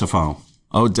 The Odessa File.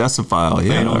 Odessa File,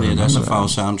 yeah. Played on the Odessa File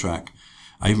soundtrack.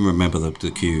 I even remember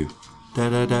the cue. Da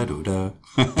da da da da.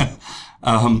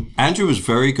 Andrew was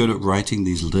very good at writing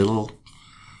these little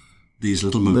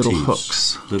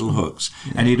motifs, little hooks,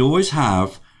 and he'd always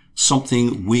have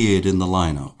something weird in the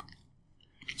lineup.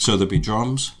 So there'd be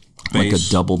drums, bass, like a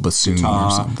double bassoon guitar,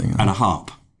 or something, and a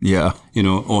harp. Yeah,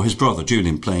 Or his brother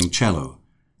Julian playing cello.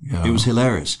 Yeah. It was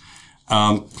hilarious.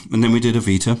 And then we did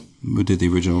Evita. We did the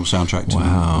original soundtrack to,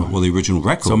 the original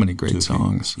record. So many great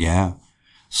songs. Yeah.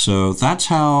 So that's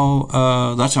how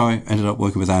I ended up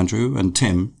working with Andrew and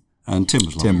Tim. And Tim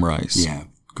was lovely. Tim Rice. Yeah,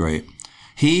 great.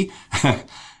 He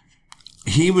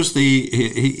was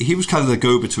he was kind of the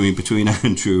go-between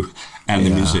Andrew and the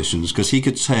musicians, because he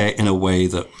could say it in a way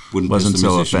that wasn't piss the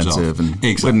so musicians offensive off. and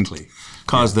exactly wouldn't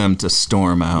cause them to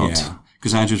storm out. Yeah.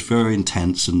 Because Andrew's very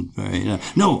intense and very,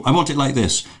 no, I want it like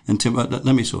this. And Tim, let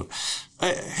me sort of,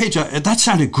 hey, Jack, that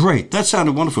sounded great. That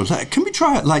sounded wonderful. Can we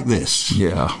try it like this?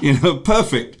 Yeah.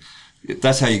 Perfect.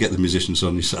 That's how you get the musicians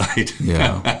on your side.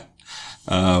 Yeah.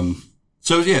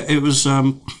 So, yeah, it was,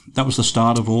 that was the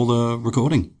start of all the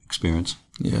recording experience.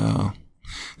 Yeah.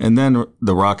 And then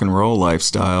the rock and roll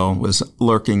lifestyle was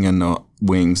lurking in the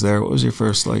wings there. What was your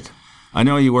first, I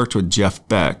know you worked with Jeff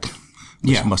Beck,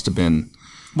 which must have been...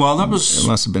 Well, it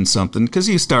must have been something, because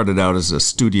he started out as a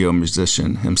studio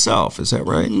musician himself. Is that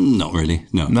right? Not really.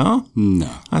 No. No?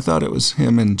 No. I thought it was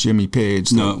him and Jimmy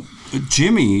Page. No.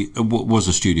 Jimmy was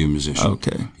a studio musician.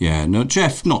 Okay. Yeah. No,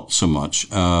 Jeff, not so much.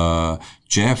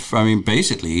 Jeff, I mean,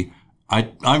 basically,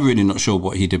 I'm really not sure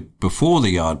what he did before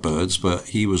the Yardbirds, but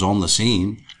he was on the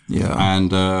scene. Yeah. And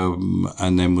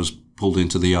then was pulled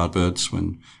into the Yardbirds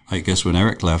when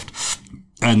Eric left.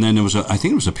 And then I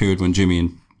think it was a period when Jimmy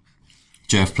and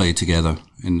Jeff played together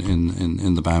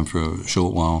in the band for a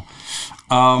short while.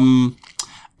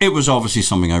 It was obviously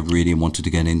something I really wanted to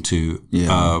get into.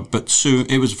 Yeah. But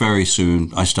it was very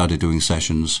soon I started doing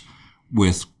sessions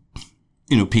with,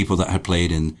 people that had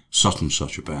played in such and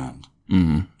such a band.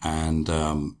 Mm-hmm. And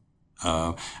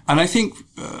I think,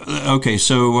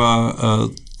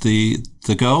 the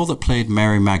girl that played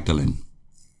Mary Magdalene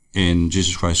in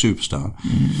Jesus Christ Superstar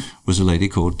was a lady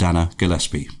called Dana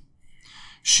Gillespie.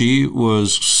 She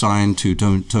was signed to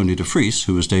Tony DeFries,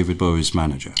 who was David Bowie's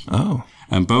manager. Oh.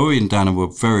 And Bowie and Dana were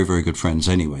very, very good friends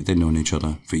anyway. They'd known each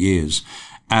other for years.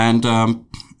 And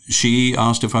she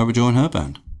asked if I would join her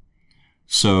band.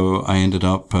 So I ended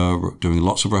up doing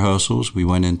lots of rehearsals. We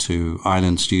went into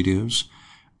Island Studios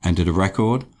and did a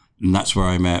record. And that's where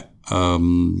I met,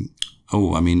 John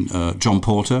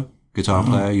Porter, guitar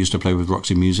player, used to play with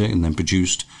Roxy Music and then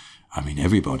produced,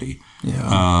 everybody.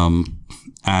 Yeah.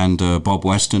 And Bob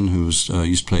Weston, who was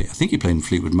used to play, I think he played in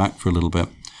Fleetwood Mac for a little bit.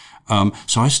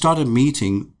 So I started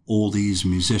meeting all these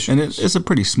musicians. And it's a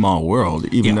pretty small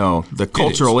world, even though the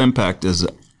cultural impact is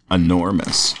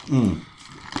enormous. Mm.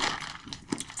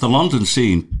 The London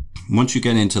scene, once you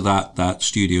get into that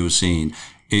studio scene,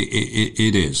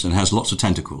 it is, and has lots of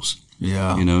tentacles.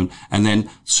 Yeah. And then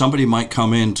somebody might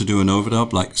come in to do an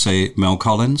overdub, like, say, Mel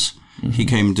Collins. Mm-hmm. He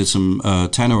came and did some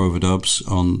tenor overdubs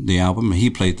on the album. He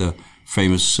played the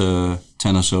famous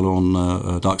tenor solo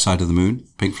on Dark Side of the Moon,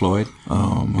 Pink Floyd.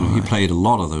 Oh, my. He played a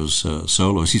lot of those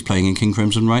solos. He's playing in King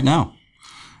Crimson right now.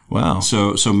 Wow.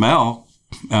 So Mel,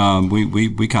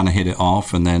 we kind of hit it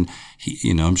off, and then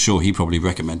he, I'm sure he probably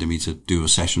recommended me to do a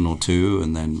session or two,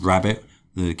 and then Rabbit,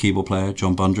 the keyboard player,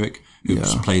 John Bundrick,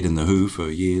 who's played in The Who for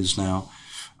years now.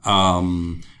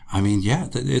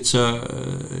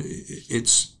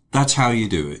 That's how you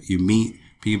do it. You meet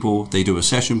people, they do a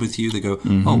session with you, they go,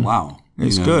 oh, wow.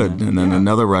 It's good. And then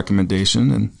another recommendation.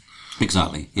 And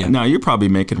exactly. Yeah. Now you're probably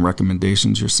making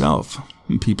recommendations yourself,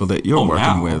 people that you're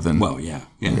working with. And Yeah.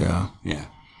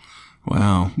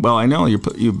 Wow. Well, I know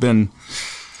you've been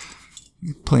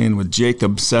playing with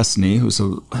Jacob Cessny, who's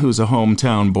a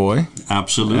hometown boy.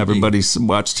 Absolutely. Everybody's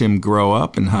watched him grow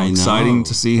up, and how exciting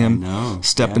to see him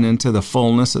stepping into the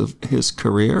fullness of his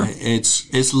career.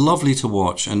 It's lovely to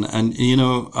watch, and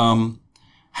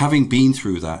having been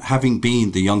through that, having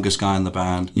been the youngest guy in the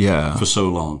band for so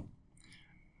long,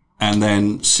 and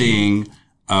then seeing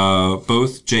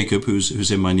both Jacob,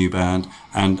 who's in my new band,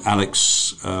 and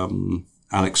Alex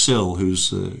Sill, who's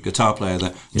the guitar player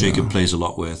that Jacob plays a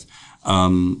lot with.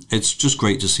 It's just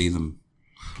great to see them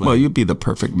play. Well, you'd be the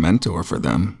perfect mentor for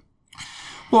them.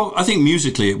 Well, I think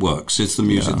musically it works. It's the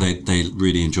music they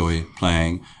really enjoy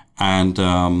playing. And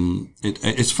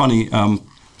it's funny,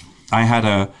 I had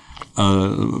a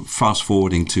fast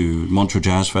forwarding to Montreux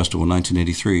Jazz Festival in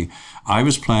 1983. I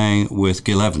was playing with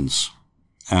Gil Evans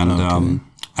and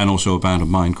also a band of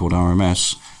mine called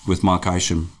RMS with Mark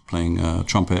Isham playing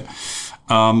trumpet.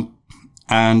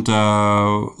 And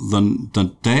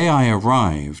the day I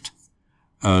arrived,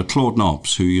 Claude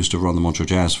Nobbs, who used to run the Montreux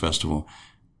Jazz Festival,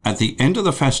 at the end of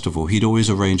the festival, he'd always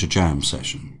arrange a jam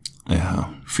session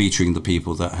featuring the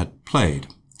people that had played.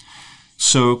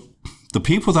 So the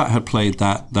people that had played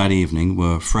that evening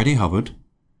were Freddie Hubbard,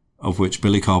 of which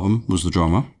Billy Cobham was the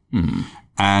drummer,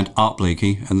 and Art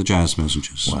Blakey and the Jazz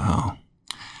Messengers. Wow.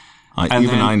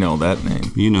 I know that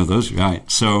name. You know those, right.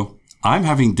 So I'm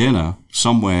having dinner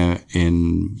somewhere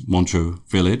in Montreux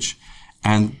Village,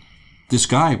 and this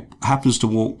guy happens to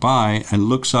walk by and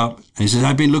looks up, and he says,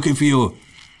 "I've been looking for you.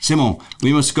 Simon,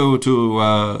 we must go to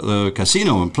the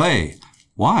casino and play."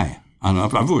 "Why?" And I'm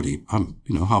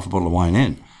half a bottle of wine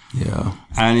in. Yeah.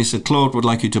 And he said, "Claude would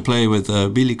like you to play with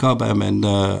Billy Cobham and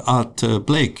Art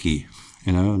Blakey,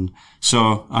 And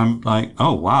so I'm like,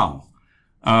 "Oh, wow.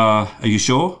 Are you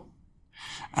sure?"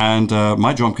 And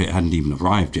my drum kit hadn't even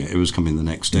arrived yet. It was coming the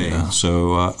next day. Yeah.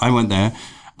 So I went there.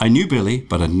 I knew Billy,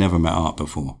 but I'd never met Art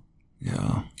before.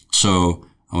 Yeah. So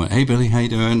I went, "Hey, Billy, how you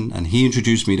doing?" And he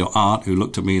introduced me to Art, who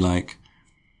looked at me like,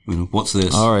 "What's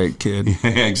this?" "All right, kid."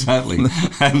 Yeah, exactly.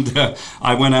 And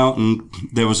I went out, and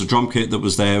there was a drum kit that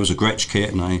was there. It was a Gretsch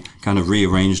kit, and I kind of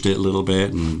rearranged it a little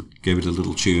bit and gave it a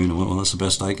little tune. And went, "Well, that's the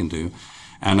best I can do."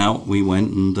 And out we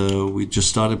went, and we just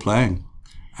started playing.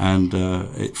 And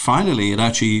it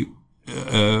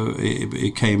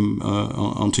came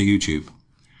onto YouTube.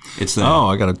 It's there. Oh,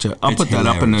 I got to check. I'll put that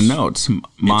up in the notes.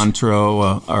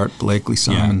 Montreux, Art Blakey,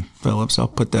 Simon Phillips. I'll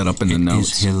put that up in the notes.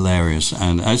 It's hilarious,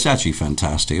 and it's actually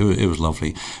fantastic. It was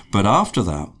lovely. But after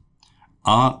that,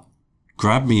 Art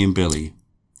grabbed me and Billy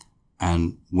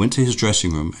and went to his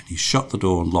dressing room, and he shut the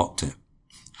door and locked it.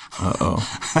 Uh-oh.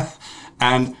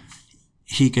 And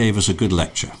he gave us a good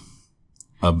lecture.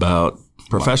 About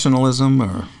professionalism?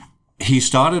 Or he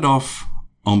started off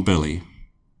on Billy.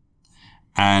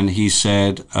 And he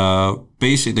said,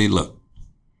 basically, "Look,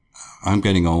 I'm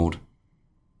getting old.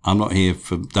 I'm not here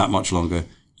for that much longer.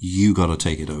 You got to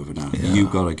take it over now. Yeah. You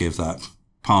got to give that,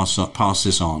 pass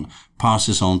this on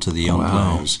to the young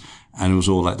players." And it was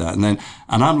all like that. And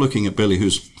I'm looking at Billy,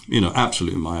 who's,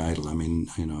 absolutely my idol. I mean,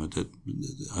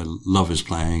 I love his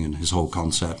playing and his whole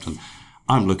concept. And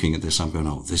I'm looking at this, I'm going,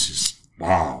 "Oh, this is,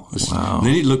 wow." And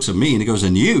then he looks at me and he goes,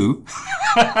 "And you?"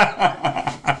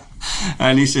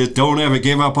 And he says, "Don't ever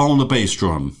give up on the bass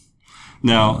drum."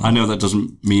 Now, I know that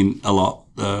doesn't mean a lot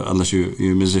unless you're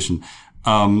a musician.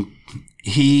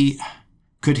 He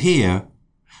could hear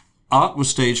Art was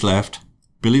stage left,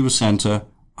 Billy was center,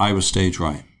 I was stage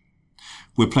right.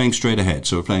 We're playing straight ahead,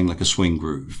 so we're playing like a swing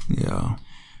groove. Yeah.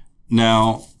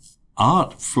 Now,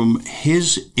 Art, from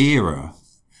his era,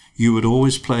 you would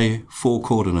always play 4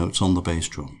 quarter notes on the bass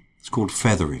drum. It's called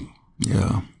feathering.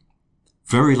 Yeah.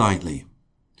 Very lightly.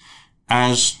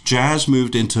 As jazz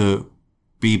moved into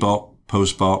bebop,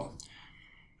 post-bop,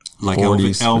 like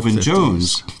 40s, Elvin 50s.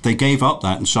 Jones, they gave up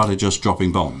that and started just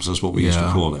dropping bombs. That's what we used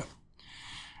to call it.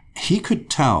 He could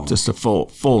tell. Just a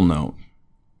full note.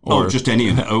 Or just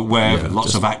any, where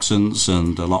lots of accents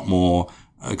and a lot more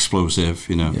explosive,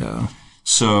 Yeah.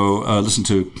 So listen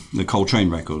to the Coltrane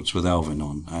records with Elvin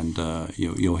on, and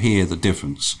you'll hear the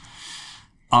difference.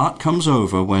 Art comes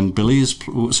over when Billy is...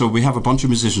 So we have a bunch of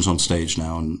musicians on stage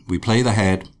now, and we play the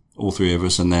head, all 3 of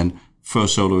us, and then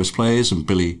first soloist plays, and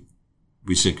Billy...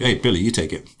 We say, "Hey, Billy, you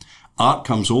take it." Art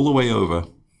comes all the way over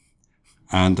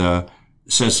and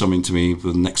says something to me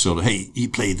with the next solo. "Hey, you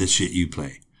play this shit you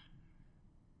play."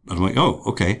 And I'm like, "Oh,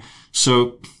 okay."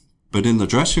 So, but in the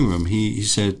dressing room, he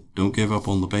said, "Don't give up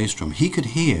on the bass drum." He could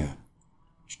hear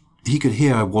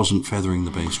I wasn't feathering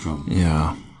the bass drum.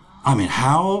 Yeah. I mean,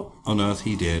 how on earth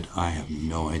he did, I have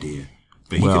no idea.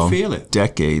 But he could feel it.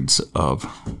 Decades of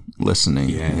listening.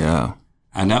 Yeah.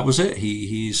 And that was it.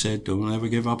 He said, "Don't ever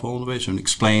give up on the bass," and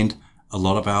explained a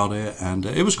lot about it. And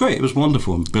it was great. It was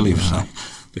wonderful. And Billy was like,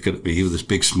 looking at me with this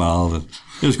big smile. And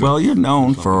it was great. Well, you're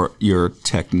known for your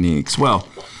techniques. Well,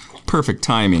 perfect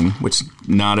timing, which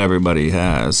not everybody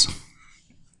has.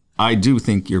 I do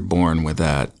think you're born with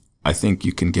that. I think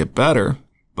you can get better,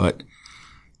 but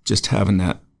just having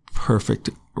that perfect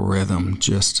rhythm,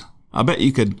 I bet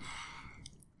you could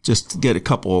just get a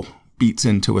couple beats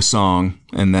into a song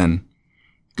and then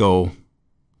go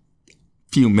a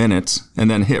few minutes and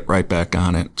then hit right back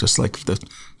on it, just like if the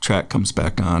track comes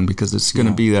back on, because it's going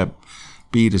to be that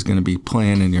beat is going to be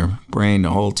playing in your brain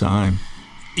the whole time.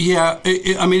 Yeah,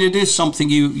 I mean, it is something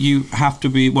you have to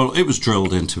be... Well, it was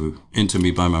drilled into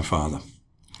me by my father.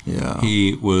 Yeah.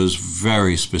 He was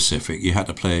very specific. You had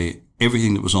to play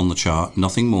everything that was on the chart,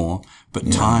 nothing more, but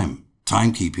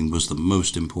timekeeping was the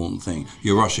most important thing.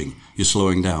 You're rushing, you're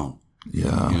slowing down.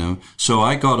 Yeah. So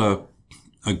I got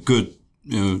a good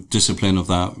discipline of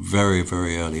that very,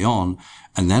 very early on.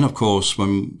 And then, of course,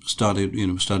 when we started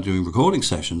doing recording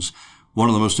sessions, one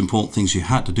of the most important things you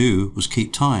had to do was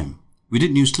keep time. We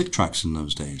didn't use click tracks in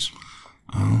those days.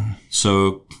 Oh.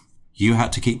 So you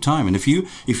had to keep time. And if you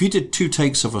did 2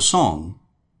 takes of a song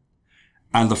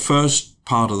and the first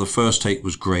part of the first take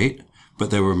was great, but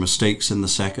there were mistakes in the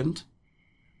second,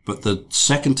 but the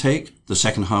second take, the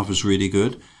second half was really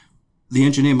good, the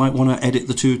engineer might want to edit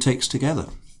the 2 takes together.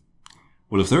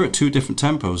 Well, if they're at 2 different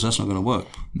tempos, that's not going to work.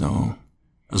 No.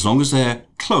 As long as they're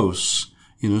close,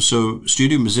 so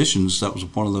studio musicians, that was the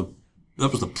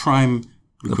prime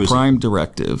requisite. The prime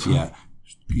directive. Yeah.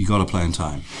 You got to play in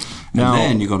time. Now, and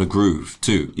then you got to groove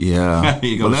too. Yeah.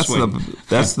 You got to swing.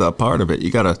 That's the part of it. You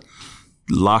got to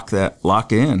lock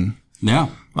in. Yeah.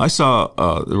 I saw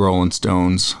the Rolling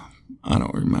Stones. I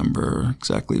don't remember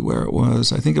exactly where it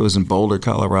was. I think it was in Boulder,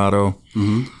 Colorado.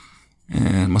 Mm-hmm.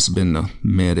 And it must have been the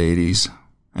mid-'80s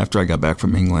after I got back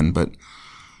from England. But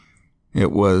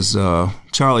it was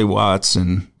Charlie Watts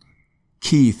and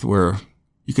Keith where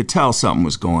you could tell something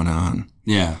was going on.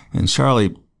 Yeah. And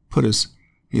Charlie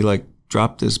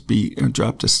dropped his beat, or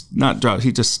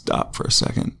he just stopped for a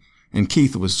second. And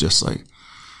Keith was just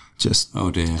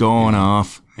going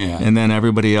off. Yeah. And then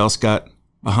everybody else got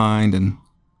behind and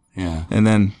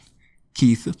then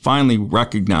Keith finally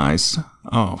recognized,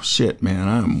 oh shit, man,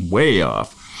 I'm way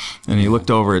off. And he looked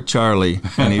over at Charlie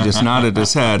and he just nodded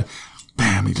his head.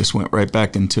 Bam, he just went right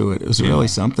back into it. It was really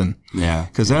something. Yeah.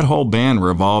 Because that whole band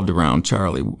revolved around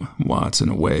Charlie Watts in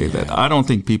a way that I don't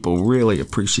think people really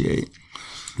appreciate.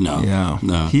 No. Yeah.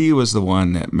 No. He was the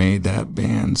one that made that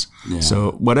band. Yeah.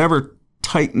 So whatever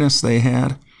tightness they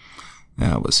had,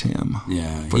 that was him.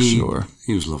 Yeah. For sure.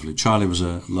 He was lovely. Charlie was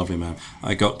a lovely man.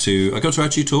 I got to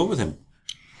actually tour with him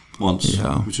once,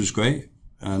 which was great.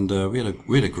 And we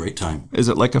had a great time. Is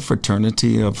it like a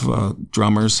fraternity of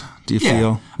drummers? Do you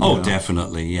feel? Oh,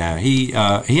 definitely. Yeah. He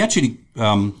actually.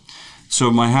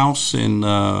 So my house in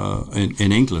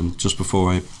England, just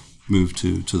before I moved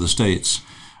to the States,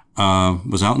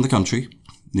 was out in the country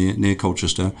near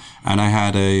Colchester, and I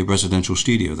had a residential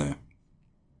studio there.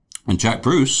 And Jack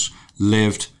Bruce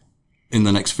lived in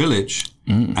the next village,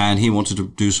 and he wanted to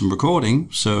do some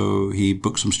recording, so he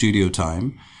booked some studio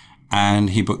time, and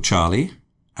he booked Charlie.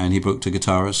 And he booked a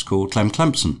guitarist called Clem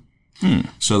Clempson.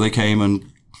 So they came and,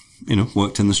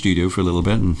 worked in the studio for a little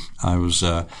bit. And I was,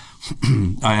 I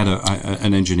had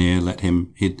an engineer, let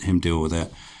him deal with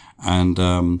it. And,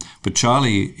 but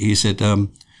Charlie, he said,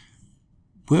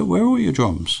 where are all your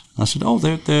drums? I said, oh,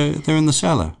 they're in the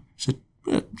cellar. He said,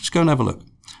 let's go and have a look.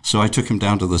 So I took him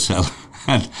down to the cellar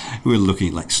and we were looking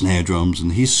at like snare drums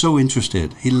and he's so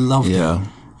interested. He loved it.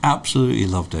 Absolutely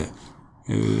loved it.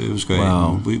 It was great.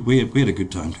 Wow. We had a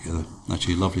good time together.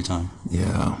 Actually, a lovely time.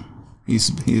 Yeah.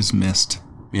 He's missed.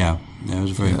 Yeah. It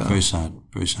was very sad.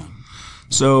 Very sad.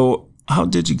 So how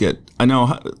did you get, I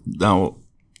know now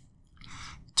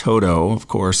Toto, of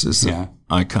course, is an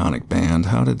iconic band.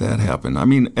 How did that happen? I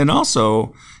mean, and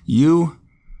also you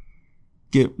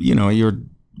you're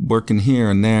working here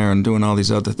and there and doing all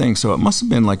these other things. So it must have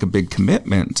been like a big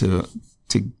commitment to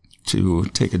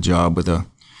take a job with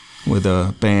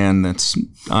a band that's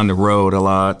on the road a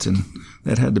lot, and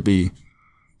that had to be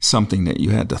something that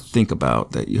you had to think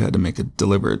about, that you had to make a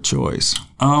deliberate choice.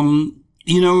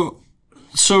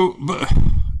 So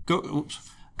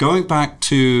going back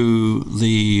to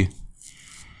the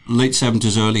late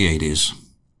 70s, early 80s,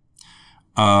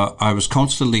 I was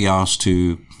constantly asked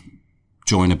to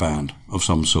join a band of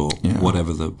some sort,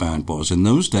 whatever the band was. In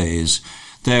those days,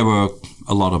 there were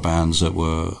a lot of bands that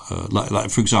were, like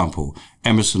for example,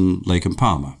 Emerson, Lake and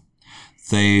Palmer.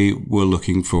 They were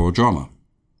looking for a drummer.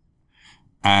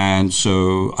 And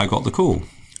so I got the call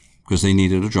because they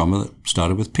needed a drummer that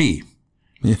started with P.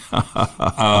 Yeah.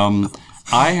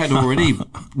 I had already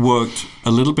worked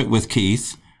a little bit with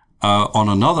Keith on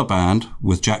another band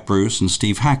with Jack Bruce and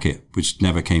Steve Hackett, which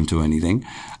never came to anything.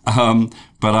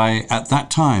 But at that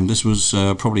time, this was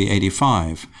probably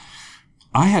 85,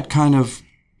 I had kind of,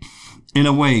 in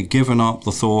a way, given up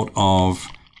the thought of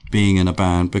being in a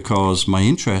band because my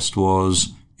interest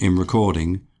was in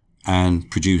recording and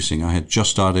producing. I had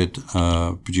just started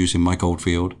producing Mike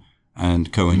Oldfield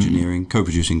and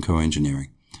co-producing co-engineering.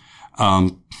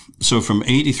 So from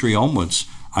 83 onwards,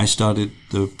 I started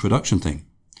the production thing.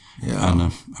 Yeah.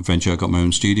 And eventually I got my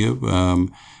own studio.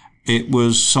 It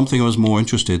was something I was more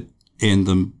interested in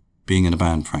than being in a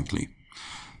band, frankly.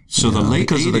 So the late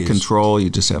because 80s, of the control, you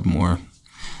just have more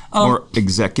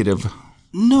executive.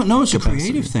 No, it's capacity. A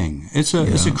creative thing. It's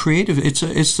a creative. It's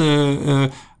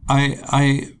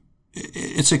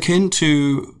akin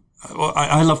to.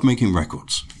 I love making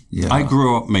records. Yeah. I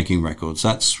grew up making records.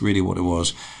 That's really what it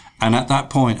was. And at that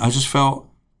point, I just felt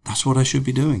that's what I should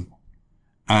be doing.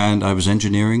 And I was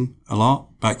engineering a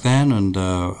lot back then, and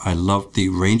I loved the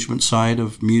arrangement side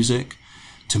of music.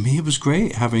 To me, it was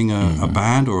great having a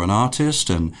band or an artist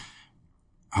and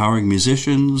hiring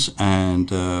musicians and,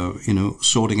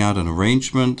 sorting out an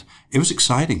arrangement. It was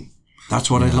exciting. That's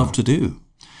what I love to do.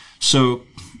 So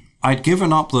I'd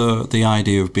given up the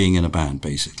idea of being in a band,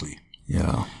 basically.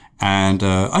 Yeah. And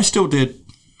I still did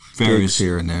various... gigs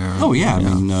here and there. Oh, yeah. I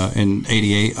mean, in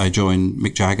 88, I joined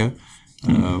Mick Jagger.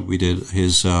 We did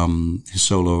his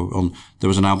solo on... There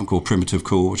was an album called Primitive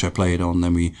Cool, which I played on.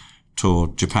 Then we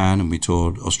toured Japan and we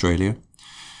toured Australia.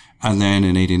 And then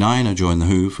in 89, I joined The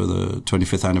Who for the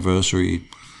 25th anniversary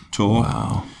tour.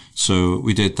 Wow. So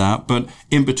we did that. But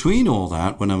in between all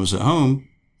that, when I was at home,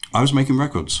 I was making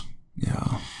records.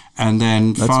 Yeah. And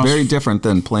then that's very different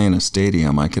than playing a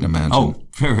stadium, I can imagine. Oh,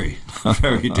 very,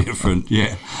 very different.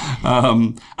 Yeah.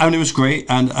 And it was great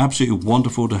and absolutely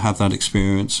wonderful to have that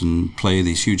experience and play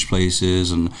these huge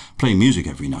places and play music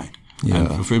every night.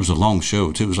 Yeah. And it was a long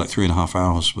show too. It was like 3.5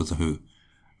 hours with The Who.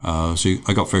 So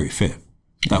I got very fit.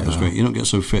 That was great. You don't get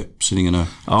so fit sitting in a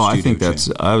I think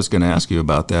that's, I was going to ask you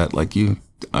about that. Like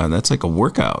that's like a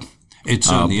workout. It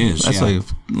certainly is. That's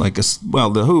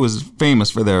The Who is famous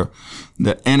for the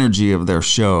energy of their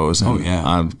shows. And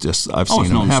I've seen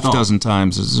them half a dozen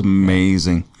times. It's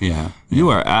amazing. Yeah. You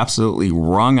are absolutely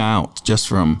wrung out just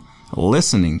from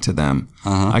listening to them.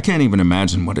 I can't even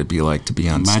imagine what it'd be like to be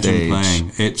on stage. Imagine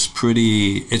playing. It's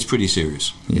pretty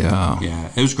serious. Yeah.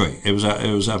 Yeah. It was great. It was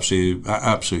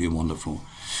absolutely wonderful.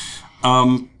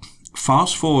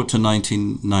 Fast forward to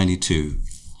 1992.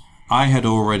 I had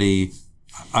already...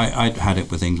 I'd had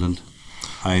it with England.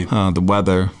 The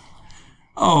weather.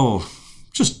 Oh,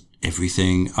 just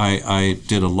everything. I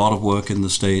did a lot of work in the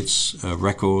States,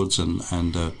 records and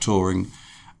touring.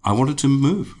 I wanted to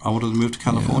move. I wanted to move to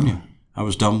California. Yeah. I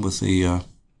was done with the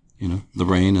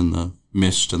rain and the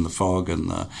mist and the fog and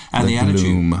the attitude.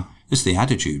 Gloom. It's the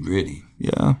attitude, really.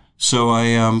 Yeah. So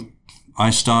I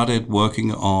started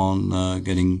working on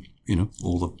getting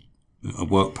all the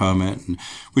work permit,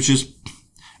 which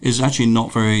is actually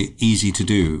not very easy to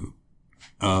do.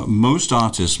 Most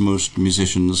artists, most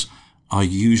musicians are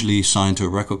usually signed to a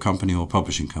record company or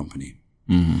publishing company.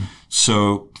 Mm-hmm.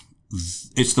 So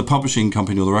it's the publishing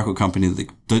company or the record company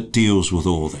that deals with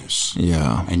all this.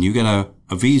 Yeah. And you get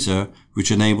a visa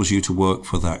which enables you to work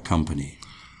for that company.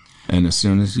 And as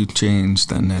soon as you change,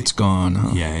 then that's gone,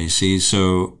 huh? Yeah, you see.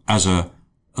 So as a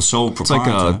sole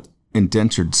proprietor... It's like a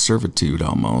indentured servitude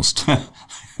almost.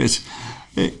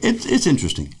 It's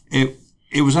interesting.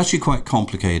 It was actually quite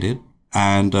complicated,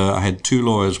 and I had 2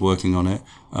 lawyers working on it,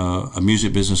 a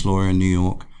music business lawyer in New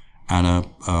York and a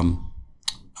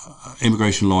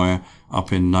immigration lawyer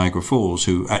up in Niagara Falls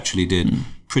who actually did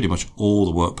pretty much all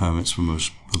the work permits for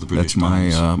most of the British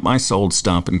bands. That's my soul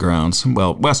stomping grounds.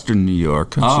 Well, Western New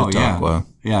York. Chautauqua.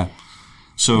 Yeah.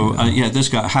 So, this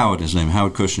guy, Howard, his name,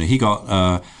 Howard Kushner, he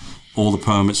got all the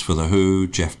permits for The Who,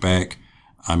 Jeff Beck,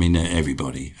 I mean,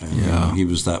 everybody. He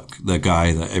was the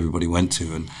guy that everybody went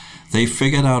to, and they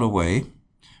figured out a way.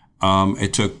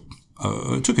 It took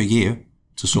a year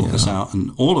to sort this out,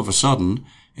 and all of a sudden,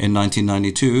 in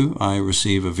 1992, I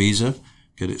receive a visa,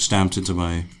 get it stamped into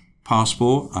my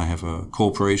passport. I have a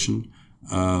corporation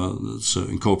that's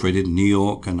incorporated in New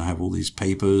York, and I have all these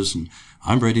papers, and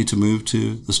I'm ready to move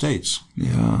to the States.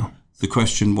 Yeah. The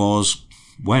question was,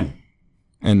 when?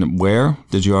 And where?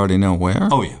 Did you already know where?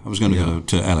 Oh, yeah. I was going to go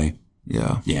to LA.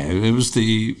 Yeah. Yeah, it was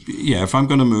if I'm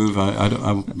going to move, I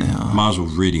might as well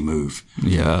really move.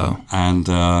 Yeah. And,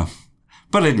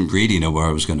 but I didn't really know where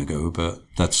I was going to go, but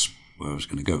that's where I was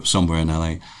going to go, somewhere in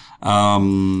LA.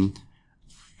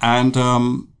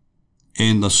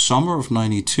 In the summer of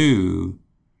 92,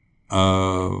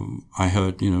 I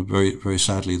heard, very, very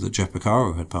sadly that Jeff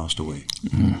Porcaro had passed away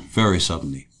very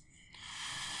suddenly.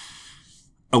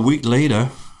 A week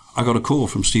later, I got a call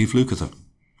from Steve Lukather.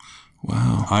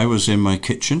 Wow. I was in my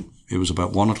kitchen. It was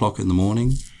about 1:00 in the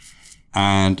morning.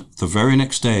 And the very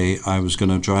next day, I was going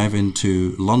to drive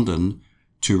into London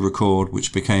to record,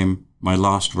 which became my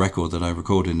last record that I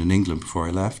recorded in England before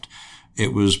I left.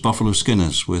 It was Buffalo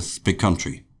Skinners with Big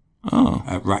Country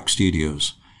at Rack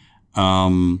Studios.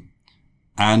 I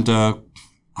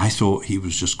thought he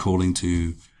was just calling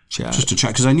to chat. Just to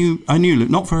chat. Because I knew Luke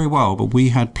not very well, but we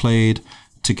had played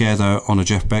together on a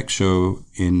Jeff Beck show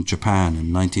in Japan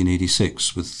in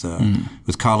 1986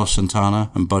 with Carlos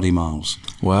Santana and Buddy Miles.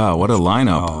 Wow, what a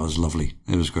lineup. Oh, it was lovely.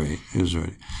 It was great. It was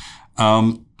really...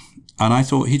 and I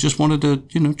thought he just wanted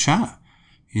to, chat.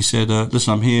 He said,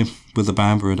 listen, I'm here with the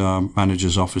band. We're at our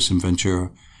manager's office in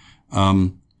Ventura.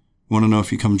 Want to know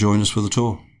if you come join us for the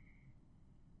tour?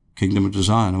 Kingdom of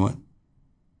Desire. And I went,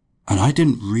 and I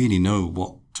didn't really know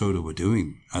what Toto were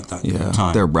doing at that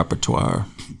time. Their repertoire.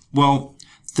 Well,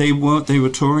 they were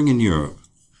touring in Europe.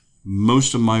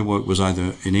 Most of my work was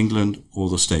either in England or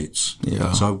the States.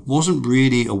 Yeah. So I wasn't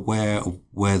really aware of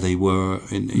where they were,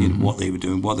 in what they were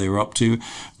doing, what they were up to.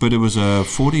 But it was a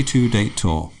 42-date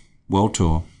tour, world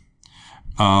tour.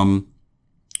 And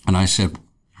I said,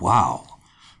 wow.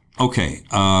 Okay,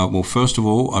 well, first of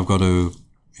all, I've got to,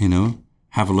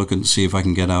 have a look and see if I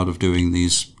can get out of doing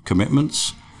these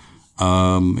commitments.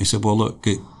 He said, well, look,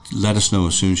 let us know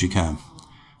as soon as you can.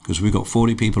 Because we've got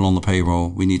 40 people on the payroll.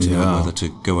 We need to know whether to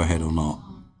go ahead or not.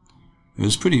 It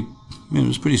was pretty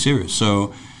serious.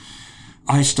 So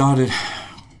I started,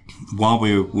 while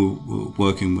we were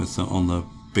working on the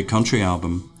Big Country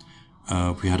album,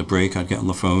 we had a break. I'd get on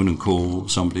the phone and call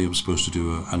somebody I was supposed to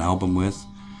do an album with.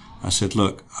 I said,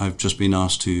 look, I've just been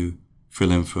asked to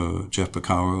fill in for Jeff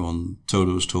Porcaro on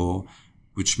Toto's tour,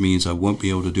 which means I won't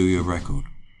be able to do your record.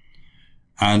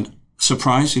 And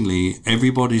surprisingly,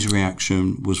 everybody's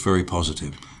reaction was very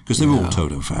positive because they were all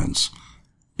Toto fans.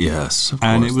 Yes, of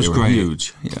and course. It was they were great.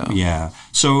 Huge. Yeah.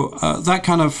 So that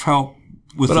kind of helped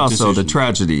with but the also decision. the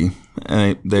tragedy.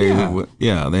 They really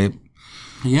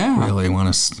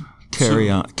want to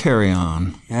carry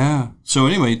on. Yeah. So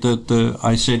anyway,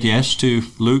 I said yes to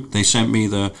Luke. They sent me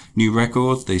the new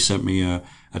record. They sent me a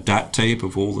DAT tape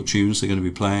of all the tunes they're going to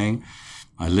be playing.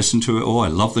 I listened to it all. I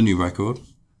love the new record.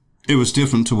 It was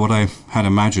different to what I had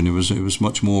imagined. It was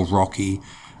much more rocky.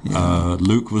 Yeah.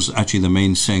 Luke was actually the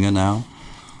main singer now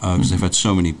because they've had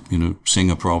so many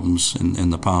singer problems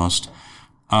in the past.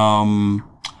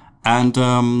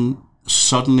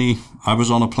 Suddenly I was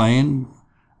on a plane,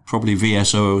 probably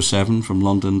VS 007 from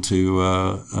London to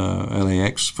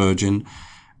LAX Virgin,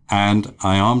 and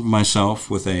I armed myself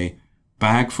with a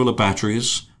bag full of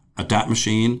batteries, a DAT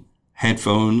machine,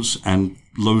 headphones, and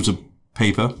loads of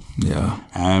paper. Yeah.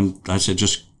 And I said,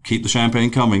 just keep the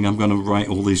champagne coming. I'm going to write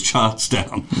all these charts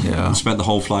down. Yeah. And spent the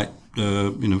whole flight,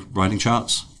 writing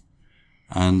charts.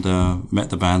 And met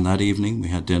the band that evening. We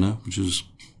had dinner, which was,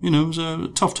 it was a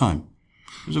tough time.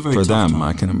 It was a very tough time. For them, time.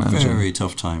 I can imagine. Very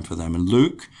tough time for them. And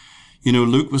Luke,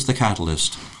 Luke was the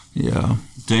catalyst. Yeah.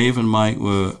 Dave and Mike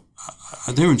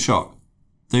they were in shock.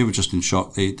 They were just in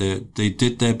shock. They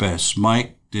did their best.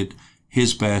 Mike did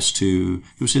his best he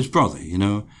was his brother,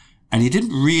 and he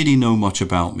didn't really know much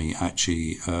about me,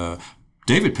 actually.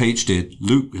 David Page did.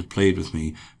 Luke had played with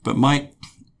me, but Mike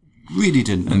really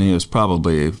didn't. And he was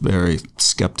probably very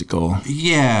skeptical.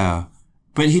 Yeah,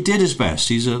 but he did his best.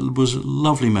 Was a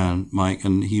lovely man, Mike,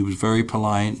 and he was very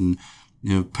polite. And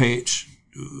Page,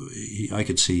 I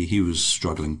could see he was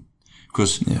struggling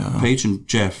because Page and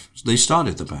Jeff, they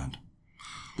started the band.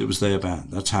 It was their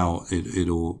band. That's how it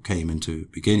all came into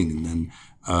beginning. And then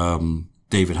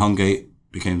David Hungate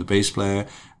became the bass player,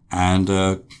 and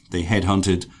they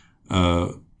headhunted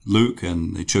Luke,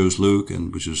 and they chose Luke,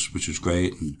 and which was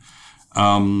great. And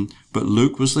but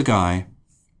Luke was the guy.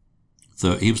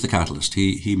 He was the catalyst.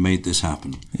 He made this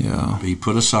happen. Yeah. He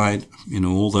put aside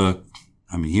all the.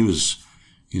 I mean, he was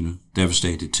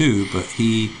devastated too, but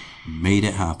he made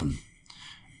it happen.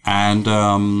 And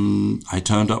I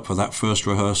turned up for that first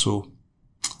rehearsal.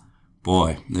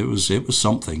 Boy, it was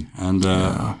something. And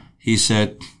he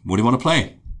said, "What do you want to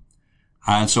play?"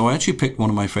 And so I actually picked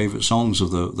one of my favorite songs of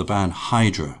the band,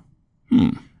 Hydra.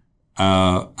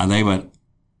 And they went,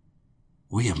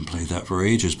 "We haven't played that for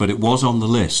ages," but it was on the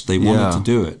list. They wanted to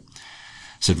do it.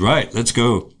 I said, "Right, let's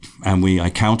go." And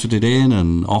I counted it in,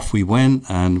 and off we went,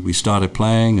 and we started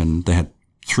playing. And they had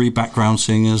 3 background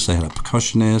singers. They had a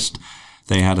percussionist.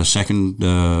 They had a second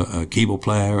keyboard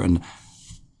player, and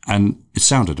it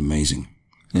sounded amazing.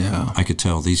 Yeah, I could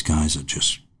tell these guys are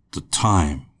the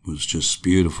time was just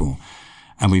beautiful.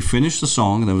 And we finished the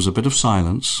song, and there was a bit of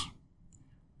silence.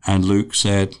 And Luke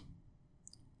said,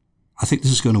 "I think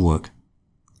this is going to work."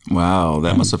 Wow,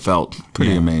 that must have felt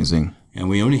pretty amazing. And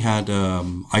we only had,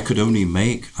 I could only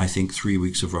make, I think, 3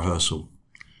 weeks of rehearsal.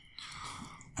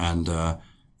 And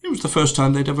it was the first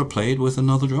time they'd ever played with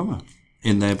another drummer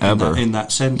in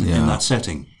that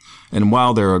setting. And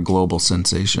wow, they're a global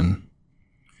sensation.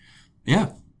 Yeah.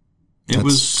 It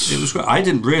was great. I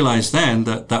didn't realize then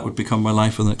that would become my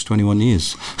life for the next 21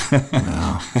 years.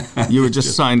 You were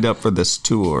just signed up for this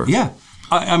tour. Yeah.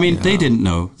 I mean, they didn't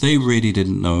know. They really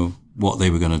didn't know what they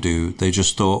were going to do. They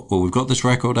just thought, well, we've got this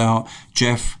record out.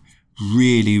 Jeff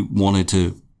really wanted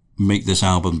to make this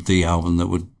album the album that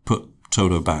would put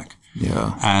Toto back.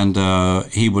 Yeah. And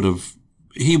he would have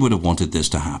wanted this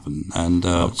to happen. And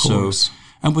of course.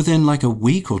 And within like a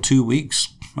week or 2 weeks,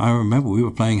 I remember we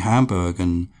were playing Hamburg,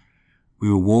 and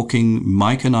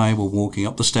Mike and I were walking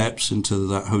up the steps into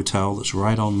that hotel that's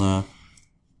right on the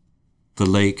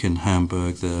lake in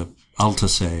Hamburg, the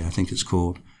Altersee, I think it's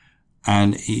called.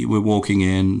 And we're walking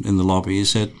in the lobby. He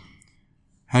said,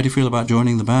 "How do you feel about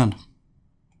joining the band?"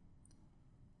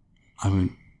 I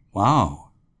went, "Wow.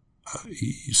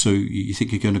 So you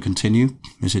think you're going to continue?"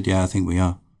 He said, "Yeah, I think we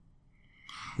are."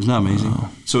 Isn't that amazing? Wow.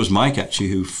 So it was Mike, actually,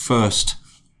 who first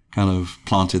kind of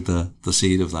planted the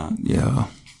seed of that. Yeah.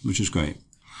 Which is great.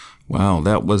 Wow,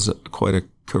 that was quite a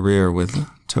career with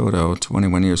Toto,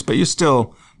 21 years. But you're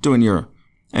still doing your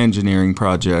engineering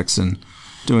projects and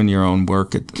doing your own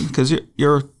work, because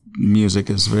your music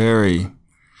is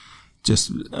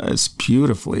it's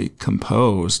beautifully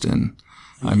composed. And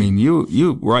I mean,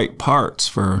 you write parts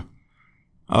for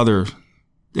other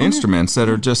instruments that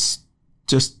are just,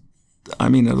 I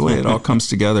mean, the way it all comes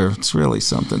together, it's really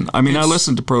something. I mean, I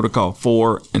listened to Protocol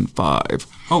 4 and 5.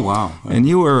 Oh, wow. And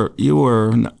you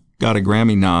got a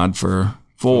Grammy nod for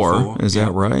 4. Is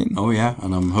that right? Oh, yeah.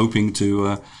 And I'm hoping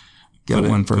to get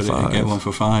one for 5. Get one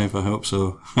for 5. I hope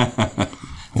so.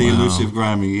 The elusive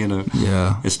Grammy,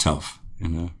 Yeah. It's tough,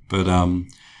 But,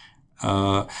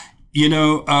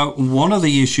 one of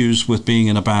the issues with being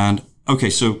in a band, okay,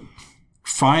 so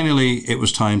finally it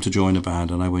was time to join a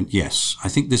band, and I went, yes, I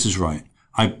think this is right.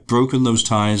 I've broken those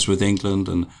ties with England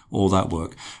and all that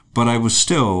work, but I was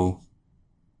still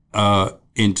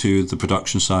into the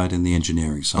production side and the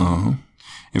engineering side. Uh-huh.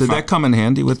 Did that come in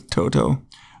handy with Toto?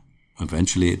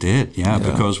 Eventually it did, yeah.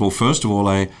 Because, well, first of all,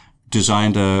 I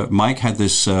designed Mike had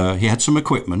this, he had some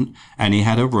equipment, and he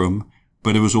had a room,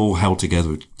 but it was all held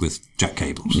together with jack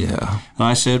cables. Yeah. And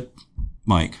I said,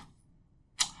 Mike,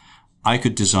 I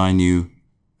could design you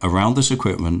around this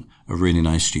equipment a really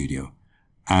nice studio,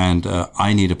 and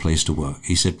I need a place to work.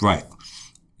 He said, right,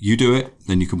 you do it,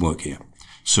 then you can work here.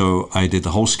 So I did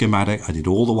the whole schematic. I did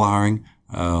all the wiring,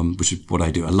 which is what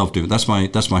I do. I love doing. That's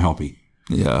my hobby.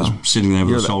 Yeah. Sitting there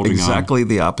with a soldering iron. Exactly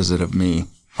the opposite of me.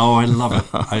 Oh, I love it.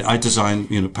 I designed,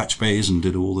 patch bays and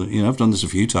did all the, I've done this a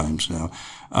few times now.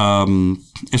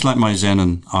 It's like my Zen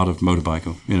and art of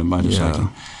motorbiking,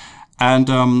 motorcycling. Yeah. And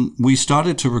we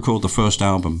started to record the first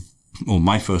album, or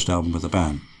my first album with the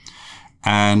band.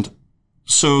 And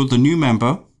so the new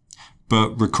member,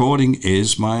 but recording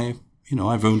is my,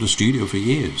 I've owned a studio for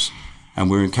years. And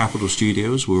we're in Capitol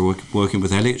Studios. We're working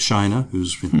with Elliot Shiner,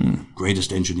 who's one of the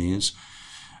greatest engineers.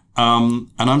 And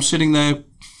I'm sitting there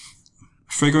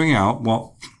figuring out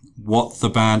what the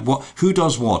band, who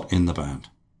does what in the band.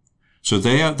 So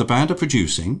the band are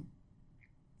producing,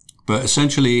 but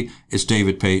essentially it's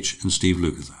David Paich and Steve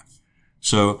Lukather.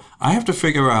 So I have to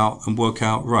figure out and work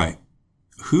out, right,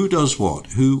 who does what?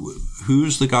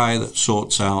 Who's the guy that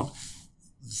sorts out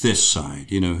this side?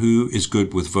 Who is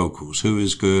good with vocals? Who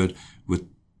is good with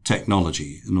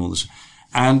technology and all this?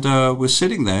 And we're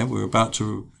sitting there. We're about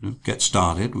to get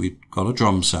started. We got a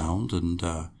drum sound, and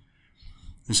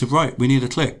they said, right, we need a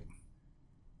click.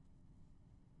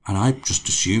 And I just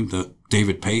assumed that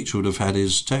David Paich would have had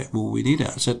his tech. Well, we need it.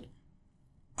 I said,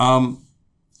 well,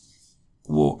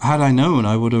 had I known,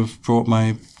 I would have brought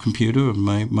my computer and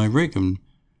my rig. And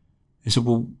he said,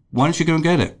 well, why don't you go and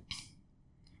get it?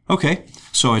 Okay.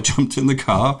 So I jumped in the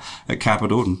car at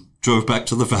Capitol and drove back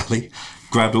to the valley,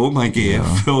 grabbed all my gear,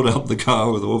 filled up the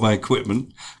car with all my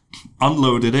equipment,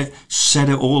 unloaded it, set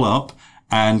it all up,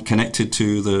 and connected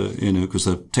to the, because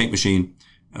the tape machine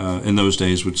in those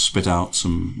days would spit out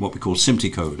some what we call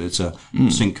SMPTE code. It's a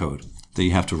sync code that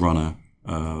you have to run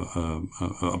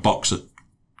a box that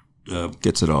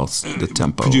gets it all, the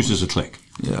tempo. Produces a click,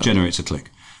 generates a click.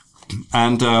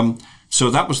 And so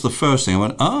that was the first thing. I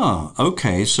went,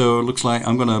 okay, so it looks like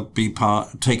I'm going to be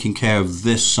taking care of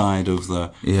this side of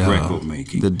the record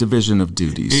making. The division of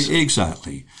duties.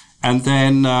 Exactly. And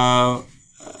then, so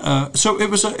it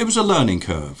was a learning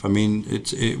curve. I mean,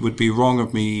 it would be wrong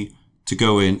of me to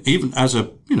go in, even as I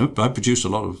produced a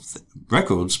lot of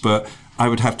records, but I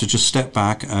would have to just step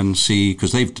back and see,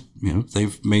 because they've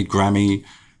made Grammy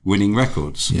winning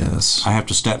records. Yes. I have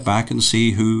to step back and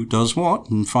see who does what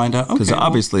and find out. Because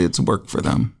obviously it's work for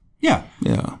them. Yeah.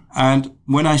 Yeah. And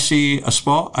when I see a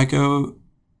spot, I go,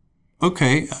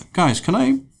 okay, guys, can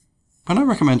I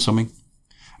recommend something?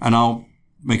 And I'll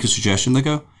make a suggestion. They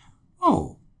go,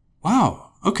 oh,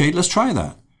 wow. Okay, let's try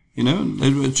that.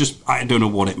 It just, I don't know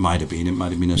what it might have been. It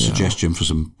might have been a suggestion for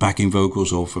some backing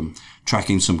vocals or from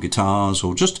tracking some guitars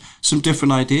or just some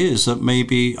different ideas that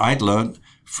maybe I'd learned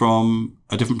from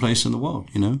a different place in the world,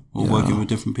 or working with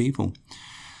different people.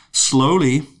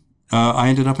 Slowly, I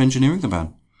ended up engineering the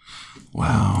band.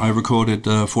 Wow. I recorded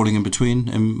Falling in Between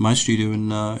in my studio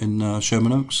in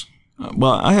Sherman Oaks.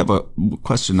 Well, I have a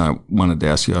question I wanted to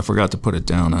ask you. I forgot to put it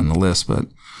down on the list, but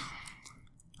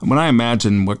when I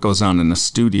imagine what goes on in a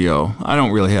studio, I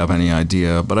don't really have any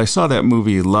idea. But I saw that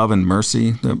movie Love and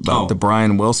Mercy, the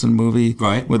Brian Wilson movie,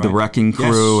 with the Wrecking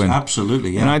Crew. Yes, and absolutely.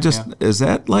 Yeah, and I just is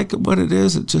that like what it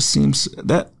is? It just seems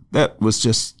that was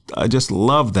just I just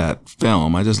loved that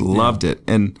film. I just loved it,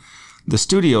 and the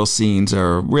studio scenes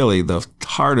are really the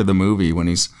heart of the movie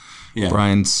when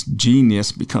Brian's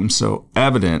genius becomes so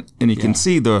evident, and you can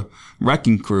see the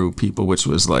Wrecking Crew people, which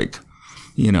was like,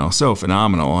 so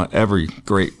phenomenal. Every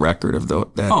great record of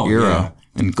that era. Yeah.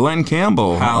 And Glenn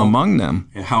Campbell among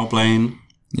them. Hal Blaine.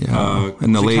 Yeah.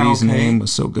 And the lady's name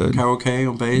was so good. Carol Kay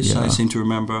on bass, I seem to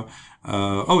remember.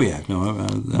 But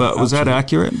was that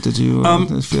accurate? Did you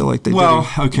feel like they did? Well,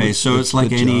 okay, so it's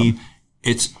like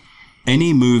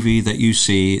any movie that you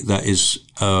see that is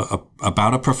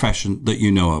about a profession that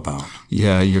you know about.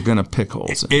 Yeah, you're gonna pick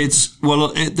holes.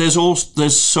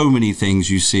 There's so many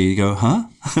things you see. You go, huh?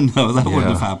 No, that wouldn't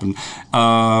have happened.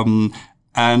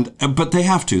 But they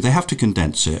have to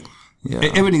condense it.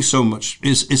 Yeah. Everything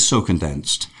is so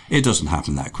condensed. It doesn't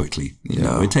happen that quickly. Yeah.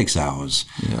 No, it takes hours.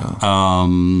 Yeah.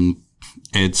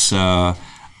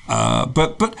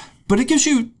 But it gives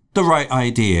you the right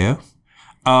idea.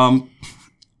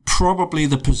 Probably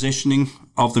the positioning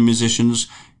of the musicians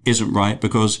isn't right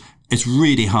because it's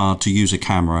really hard to use a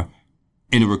camera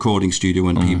in a recording studio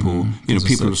when people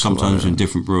are sometimes in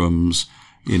different rooms,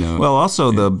 Well,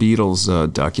 also the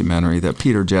Beatles documentary that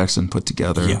Peter Jackson put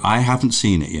together. Yeah, I haven't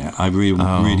seen it yet. I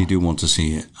really do want to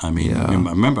see it. I mean,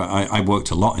 remember, I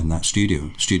worked a lot in that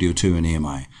studio, Studio 2 in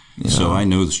EMI. Yeah. So I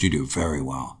know the studio very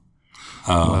well.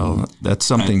 Well, that's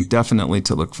something definitely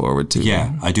to look forward to.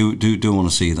 Yeah, I do want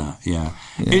to see that. Yeah.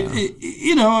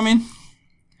 I mean,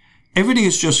 everything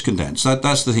is just condensed.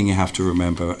 That's the thing you have to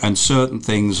remember. And certain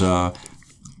things are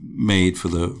made for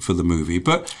the movie,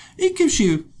 but it gives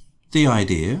you the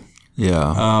idea.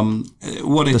 Yeah.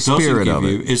 What it doesn't give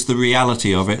you is the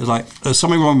reality of it. It's like there's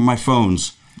something wrong with my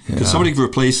phones. Can somebody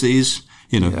replace these?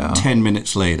 10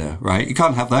 minutes later, right? You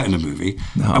can't have that in a movie.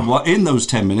 No. And in those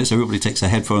 10 minutes, everybody takes their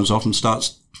headphones off and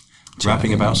starts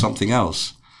rapping about something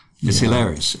else. It's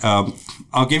hilarious.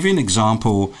 I'll give you an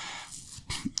example.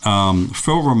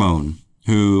 Phil Ramone,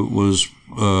 who was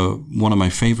one of my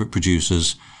favorite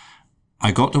producers,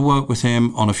 I got to work with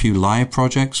him on a few live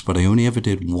projects, but I only ever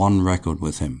did one record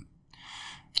with him.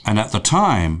 And at the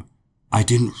time, I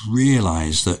didn't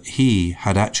realize that he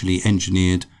had actually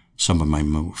engineered some of my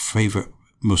most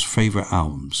favorite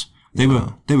albums. They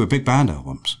were big band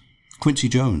albums. Quincy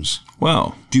Jones.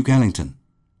 Wow. Duke Ellington.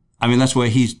 I mean, that's where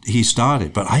he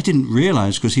started. But I didn't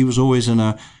realize because he was always in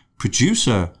a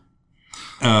producer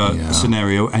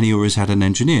scenario, and he always had an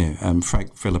engineer.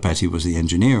 Frank Filippetti was the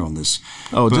engineer on this.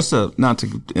 Oh, not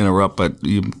to interrupt, but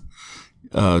you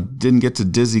didn't get to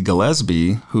Dizzy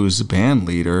Gillespie, who's the band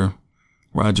leader.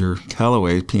 Roger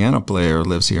Calloway, piano player,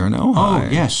 lives here in Ojai. Oh,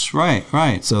 yes,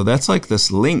 right. So that's like this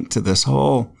link to this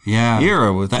whole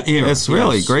era. With that era, it's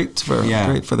really great for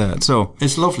that. So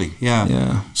it's lovely.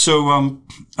 Yeah. So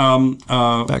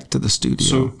back to the studio.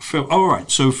 So Phil. All right.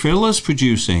 So Phil is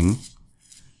producing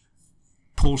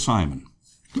Paul Simon,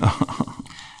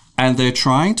 and they're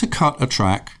trying to cut a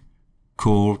track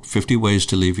called 50 Ways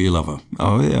to Leave Your Lover.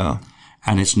 Oh yeah.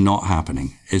 And it's not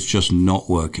happening. It's just not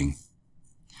working.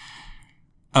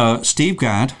 Steve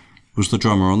Gadd was the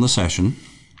drummer on the session,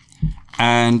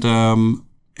 and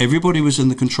everybody was in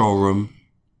the control room,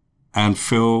 and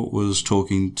Phil was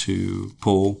talking to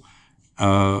Paul.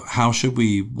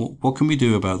 What can we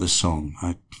do about this song?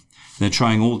 They're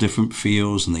trying all different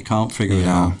feels, and they can't figure it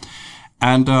out.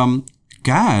 And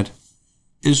Gadd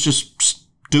is just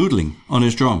doodling on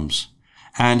his drums.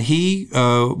 And he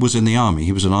was in the Army.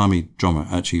 He was an Army drummer,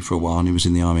 actually, for a while, and he was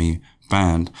in the Army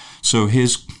band. So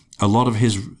a lot of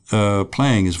his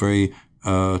playing is very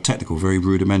technical, very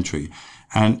rudimentary.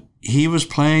 And he was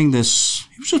playing this,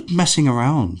 he was just messing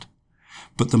around.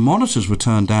 But the monitors were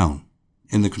turned down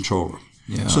in the control room.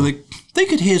 Yeah. So they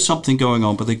could hear something going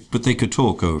on, but they could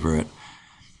talk over it.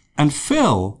 And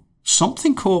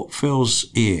something caught Phil's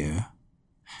ear,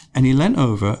 and he leant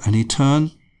over and he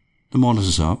turned the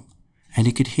monitors up, and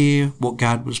he could hear what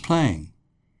Gadd was playing.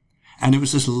 And it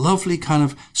was this lovely kind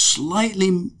of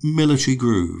slightly military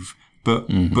groove, but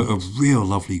a real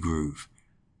lovely groove.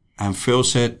 And Phil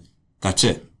said, "That's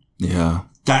it. Yeah.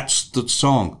 That's the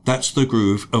song. That's the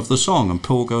groove of the song." And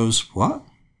Paul goes, "What?" I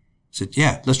said,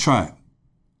 "Yeah, let's try it."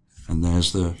 And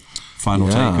there's the final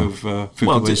take of 50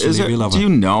 Ways to Leave Your Lover. Do you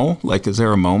know, is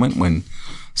there a moment when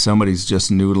somebody's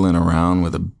just noodling around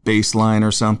with a bass line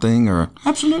or something? Or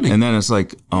Absolutely. And then it's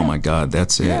like, oh my God,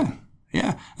 that's it.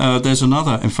 Yeah. There's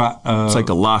another. In fact, It's like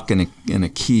a lock and a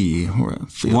key. Or a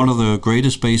feel. one of the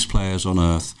greatest bass players on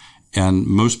earth, and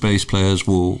most bass players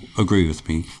will agree with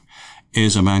me,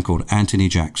 is a man called Anthony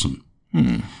Jackson.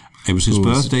 It was his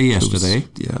birthday yesterday.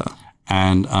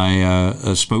 And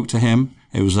I spoke to him.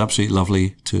 It was absolutely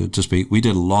lovely to speak. We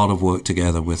did a lot of work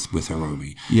together with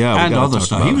Hiromi. Yeah, and other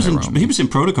stuff. He was in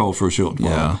Protocol for a short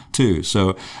while too.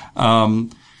 So,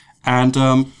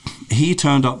 he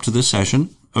turned up to this session,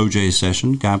 OJ's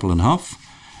session, Gamble and Huff,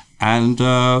 and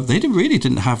they really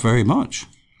didn't have very much.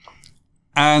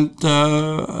 And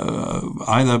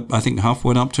I think Huff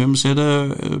went up to him and said,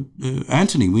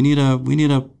 "Anthony, we need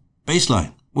a bass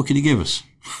line. What can you give us?"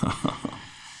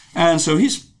 And so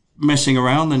he's messing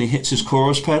around, then he hits his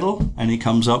chorus pedal, and he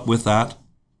comes up with that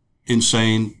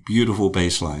insane, beautiful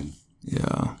bass line.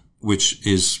 Yeah. Which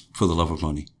is For the Love of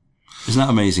Money. Isn't that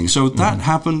amazing? So that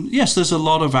happened. Yes, there's a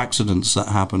lot of accidents that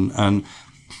happen, and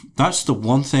that's the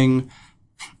one thing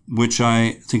which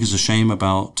I think is a shame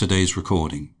about today's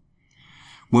recording.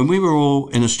 When we were all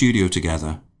in a studio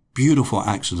together, beautiful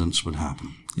accidents would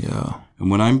happen. Yeah. And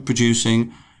when I'm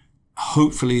producing,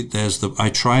 hopefully I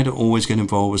try to always get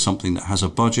involved with something that has a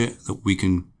budget that we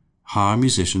can hire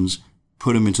musicians,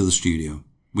 put them into the studio.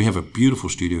 We have a beautiful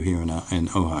studio here in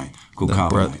Ojai called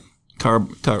Carbonite.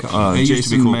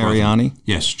 Jason Mariani.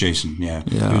 Yes, Jason. Yeah.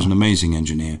 He was an amazing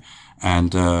engineer.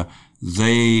 And,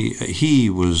 he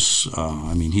was,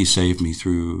 he saved me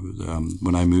through,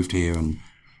 when I moved here and,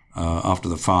 after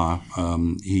the fire,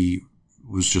 he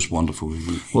was just wonderful.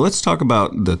 Well, let's talk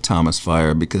about the Thomas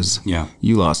fire because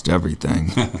you lost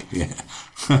everything. Yeah.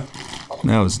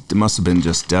 It must have been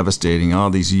just devastating. All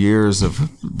these years of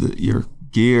your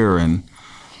gear and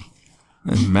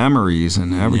memories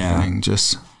and everything.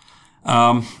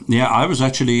 I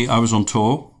was on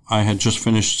tour. I had just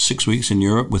finished 6 weeks in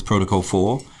Europe with Protocol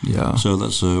 4. Yeah. So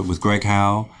that's with Greg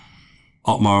Howe,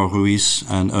 Otmar Ruiz,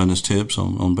 and Ernest Tibbs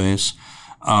on bass.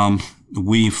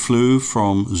 We flew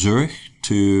from Zurich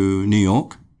to New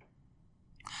York.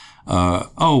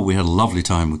 We had a lovely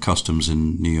time with customs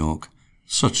in New York.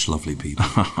 Such lovely people.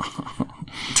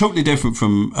 Totally different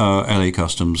from LA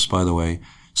customs, by the way.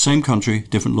 Same country,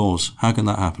 different laws. How can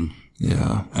that happen?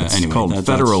 Yeah, it's called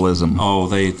federalism.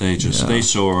 They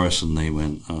saw us and they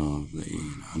went.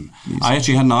 I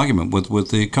actually had an argument with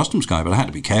the customs guy, but I had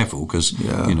to be careful because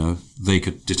they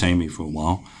could detain me for a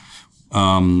while.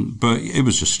 But it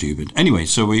was just stupid. Anyway,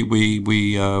 so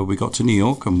we got to New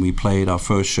York and we played our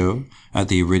first show at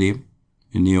the Iridium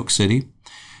in New York City,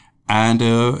 and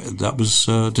that was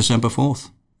December 4th.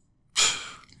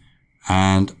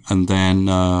 And then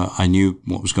I knew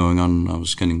what was going on. I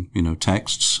was getting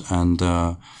texts, and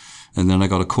then I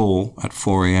got a call at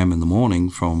 4 a.m. in the morning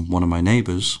from one of my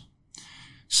neighbors.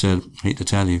 Said, "Hate to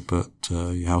tell you, but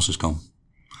your house is gone."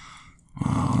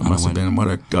 Oh, it must have been what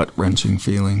a gut-wrenching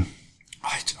feeling.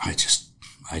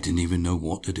 I didn't even know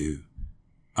what to do.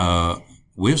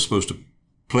 We're supposed to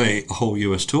play a whole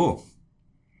U.S. tour,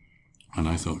 and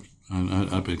I thought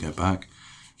I'd better get back.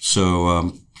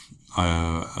 So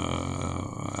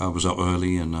I was up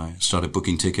early and I started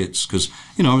booking tickets because,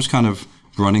 I was kind of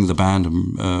running the band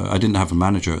and I didn't have a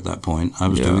manager at that point. I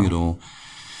was doing it all.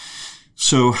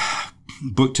 So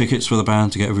booked tickets for the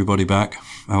band to get everybody back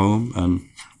home and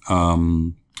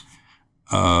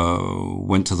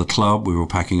went to the club. We were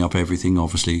packing up everything,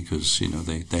 obviously, because,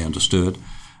 they understood.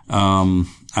 And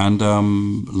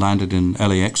landed in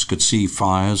LAX, could see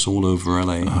fires all over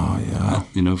LA. Oh,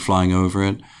 yeah. Flying over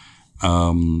it.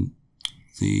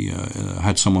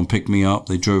 Had someone pick me up.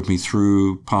 They drove me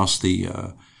through past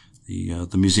the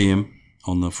museum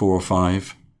on the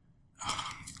 405.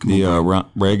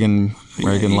 Reagan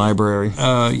Library.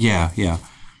 Yeah.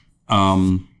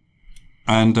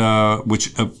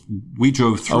 Which we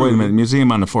drove through. Oh, wait a minute.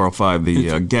 Museum on the 405,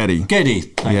 the Getty. Getty.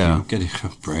 Thank you. Getty.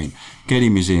 Brain. Getty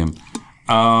Museum.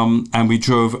 And we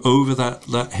drove over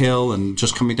that hill and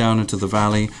just coming down into the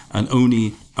valley, and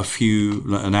only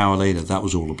an hour later, that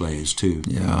was all ablaze too.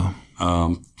 Yeah.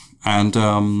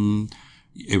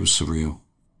 It was surreal.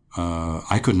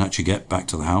 I couldn't actually get back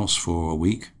to the house for a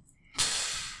week.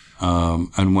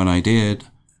 And when I did,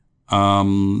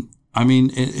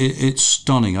 it's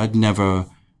stunning. I'd never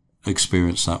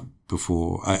experienced that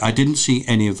before. I didn't see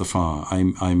any of the fire.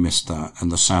 I missed that,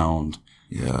 and the sound.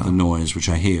 Yeah. The noise, which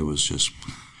I hear, was just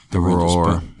the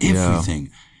roar.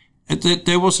 Everything.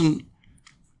 There wasn't.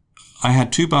 I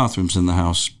had 2 bathrooms in the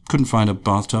house. Couldn't find a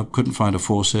bathtub. Couldn't find a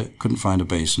faucet. Couldn't find a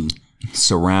basin.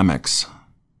 Ceramics.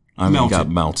 Got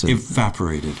melted.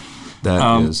 Evaporated.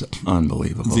 That is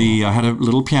unbelievable. I had a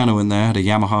little piano in there. Had a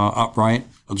Yamaha upright.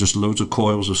 Just loads of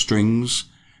coils of strings,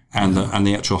 and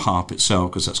the actual harp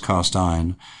itself, because that's cast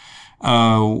iron.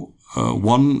 I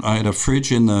had a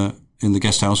fridge in the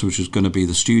guest house, which was going to be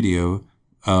the studio,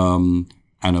 and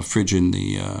a fridge in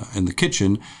the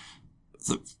kitchen.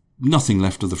 Nothing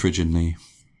left of the fridge in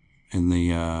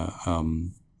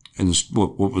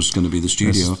what was going to be the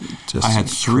studio. I had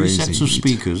 3 sets of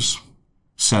speakers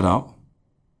set up,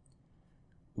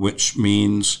 which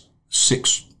means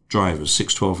 6 drivers,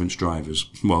 6 12-inch drivers.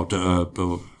 Well,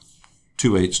 2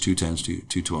 8s, 2 10s,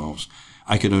 2 12s.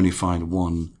 I could only find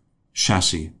one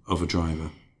chassis of a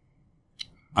driver.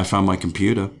 I found my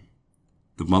computer,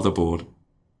 the motherboard.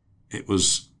 It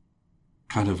was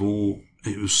kind of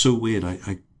it was so weird.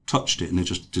 I touched it and it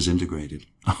just disintegrated.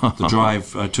 The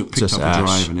drive, I picked up the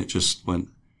drive and it just went,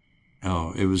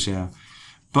 it was, yeah.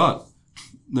 But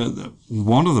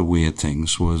one of the weird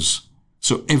things was,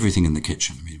 so everything in the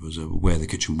kitchen, I mean, it was where the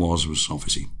kitchen was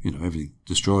obviously, everything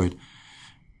destroyed.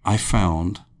 I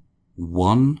found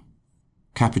one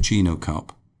cappuccino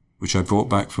cup, which I brought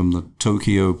back from the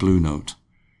Tokyo Blue Note,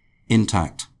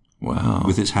 intact. Wow.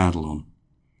 With its handle on.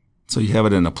 So you have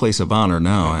it in a place of honor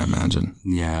now, I imagine.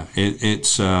 Yeah,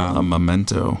 it's a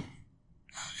memento.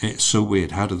 It's so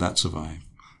weird. How did that survive?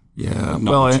 Yeah.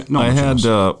 I had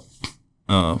a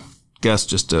guest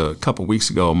just a couple weeks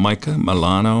ago, Micah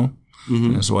Milano,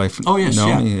 and his wife. Oh yes,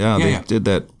 Naomi. They did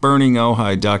that Burning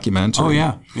Ojai documentary. Oh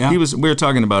yeah. We were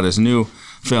talking about his new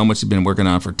film, which he'd been working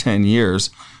on for 10 years,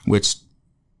 which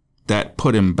that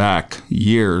put him back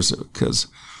years because,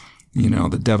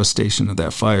 the devastation of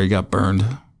that fire. He got burned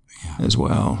as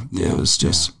well. It was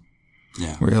just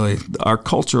really, our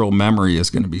cultural memory is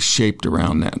going to be shaped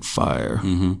around that fire.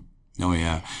 Mm-hmm. Oh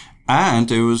yeah.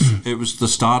 And it was the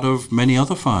start of many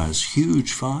other fires,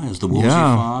 huge fires. The Woolsey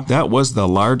fire. That was the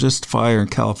largest fire in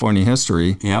California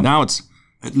history. Yep. Now it's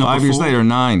 5 years later,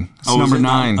 9. It's number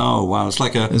 9. Oh wow, it's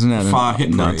like a fire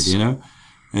hit parade,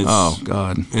 Oh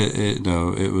God.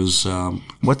 It was.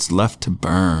 What's left to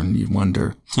burn? You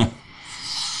wonder.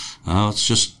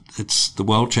 It's the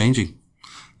world changing.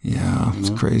 Yeah,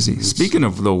 it's crazy. Speaking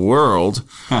of the world,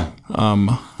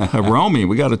 Hiromi,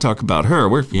 we got to talk about her.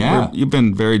 You've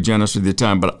been very generous with your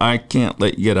time, but I can't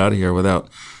let you get out of here without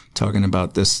talking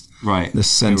about this. Right. This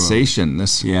sensation.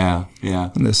 This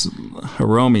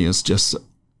Hiromi is just,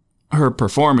 her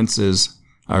performances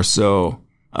are so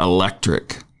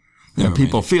electric. And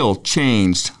people feel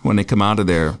changed when they come out of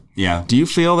there. Yeah. Do you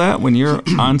feel that when you're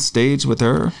on stage with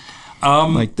her?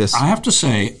 Like this? I have to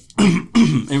say,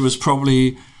 it was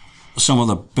probably some of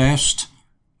the best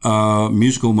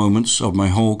musical moments of my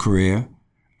whole career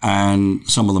and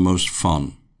some of the most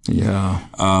fun. Yeah.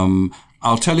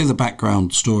 I'll tell you the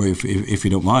background story if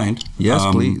you don't mind. Yes,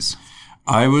 please.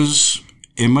 I was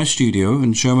in my studio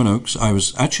in Sherman Oaks. I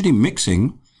was actually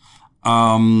mixing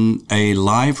a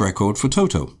live record for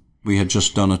Toto. We had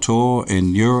just done a tour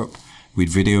in Europe. We'd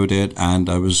videoed it, and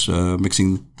I was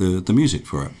mixing the music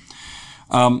for it.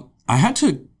 I had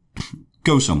to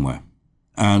go somewhere.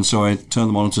 And so I turned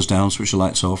the monitors down, switched the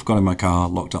lights off, got in my car,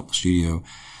 locked up the studio.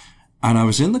 And I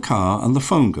was in the car and the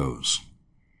phone goes.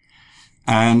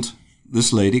 And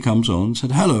this lady comes on and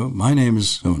said, "Hello, my name is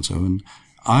so-and-so, and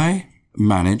I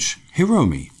manage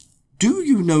Hiromi. Do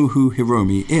you know who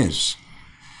Hiromi is?"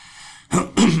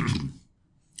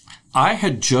 I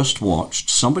had just watched,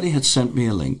 somebody had sent me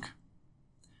a link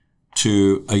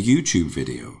to a YouTube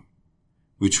video,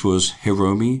 which was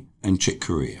Hiromi and Chick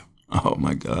Corea. Oh,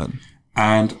 my God.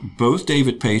 And both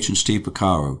David Page and Steve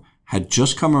Porcaro had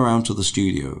just come around to the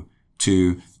studio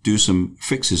to do some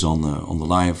fixes on the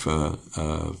live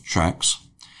tracks.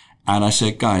 And I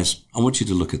said, "Guys, I want you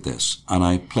to look at this." And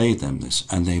I played them this,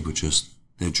 and they were just,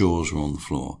 their jaws were on the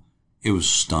floor. It was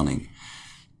stunning.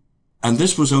 And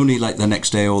this was only like the next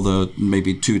day or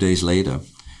maybe 2 days later.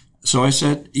 So I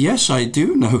said, "Yes, I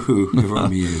do know who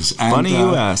Hiromi is." And, funny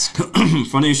you ask.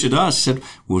 Funny you should ask. She said,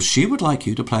 "Well, she would like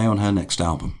you to play on her next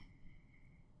album."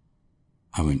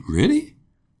 I went, "Really?"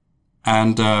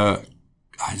 And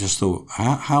I just thought,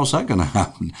 how's that going to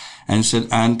happen? And said,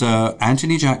 "And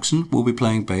Anthony Jackson will be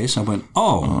playing bass." I went,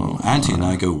 oh Auntie and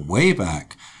I go way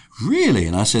back. "Really?"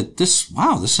 And I said, this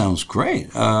sounds great.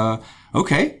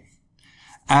 Okay.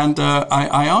 And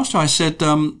I asked her, I said,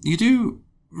 "You do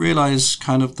realize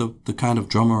kind of the kind of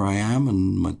drummer I am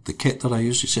and the kit that I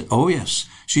use?" She said, "Oh, yes.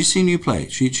 She's seen you play.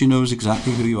 She knows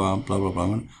exactly who you are, blah, blah, blah." I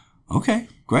went, "Okay,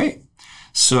 great."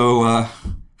 So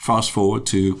fast forward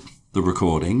to the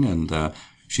recording, and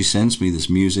she sends me this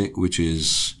music, which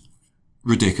is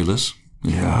ridiculous.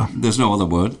 Yeah. There's no other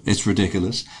word. It's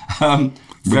ridiculous. Very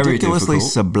ridiculously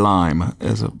difficult. Sublime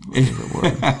is a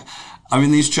word. I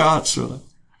mean, these charts were like,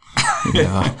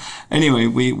 Yeah. Anyway,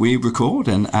 we record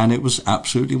and it was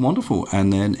absolutely wonderful.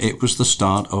 And then it was the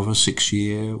start of a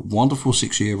wonderful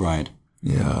 6-year ride.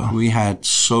 Yeah. We had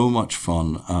so much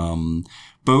fun.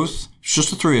 Both, just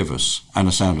the three of us and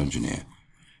a sound engineer.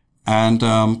 And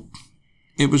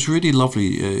it was really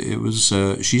lovely.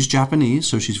 She's Japanese,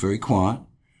 so she's very quiet.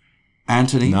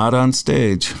 Anthony. Not on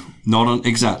stage.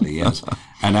 Exactly, yes.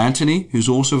 And Anthony, who's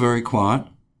also very quiet.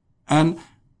 And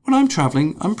when I'm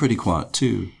traveling, I'm pretty quiet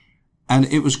too. And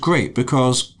it was great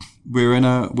because we're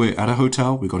at a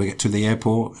hotel. We've got to get to the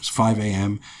airport. It's 5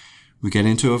 a.m. We get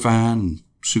into a van,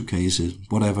 suitcases,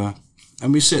 whatever.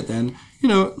 And we sit there and,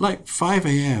 like 5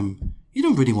 a.m., you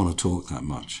don't really want to talk that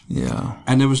much. Yeah.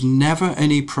 And there was never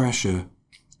any pressure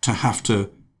to have to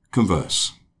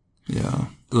converse. Yeah.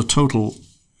 The total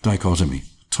dichotomy,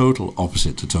 total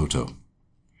opposite to Toto.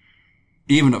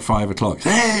 Even at 5 o'clock,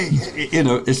 hey,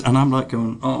 and I'm like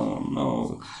going, oh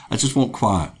no, I just want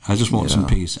quiet. I just want some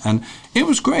peace. And it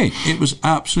was great. It was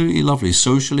absolutely lovely.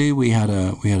 Socially, we had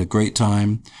a great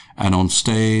time, and on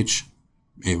stage,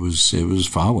 it was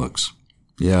fireworks.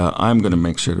 Yeah, I'm going to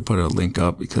make sure to put a link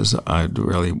up because I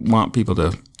really want people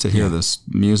to hear this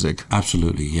music.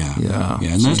 Absolutely, yeah. Yeah.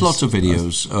 And there's lots of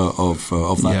videos of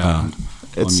that band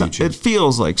on YouTube. It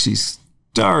feels like she's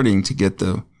starting to get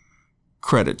the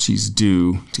credit she's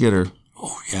due, to get her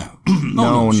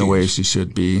known the way she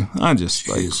should be. I just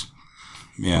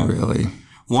really.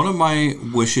 One of my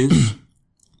wishes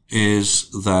is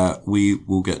that we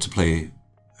will get to play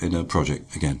in a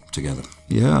project again together.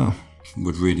 Yeah.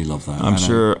 Would really love that. I'm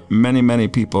sure many, many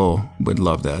people would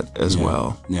love that as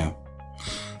well. Yeah.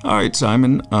 All right,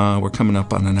 Simon, we're coming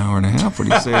up on an hour and a half. What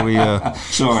do you say we...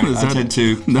 Sorry, I tend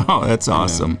to... No, that's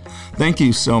awesome. Thank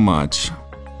you so much.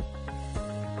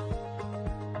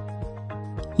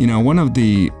 One of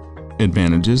the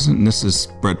advantages, and this is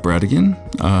Brett Bradigan,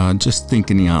 just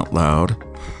thinking out loud,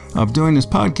 of doing this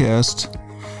podcast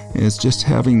is just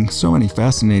having so many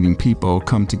fascinating people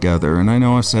come together. And I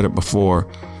know I've said it before,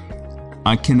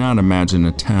 I cannot imagine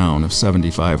a town of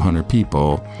 7,500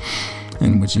 people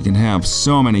in which you can have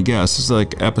so many guests. It's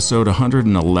like episode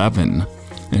 111,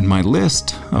 and my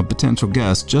list of potential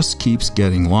guests just keeps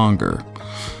getting longer.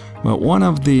 But one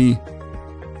of the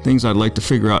things I'd like to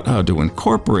figure out how to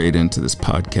incorporate into this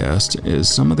podcast is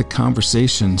some of the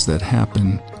conversations that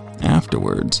happen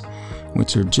afterwards,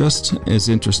 which are just as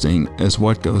interesting as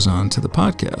what goes on to the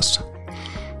podcast.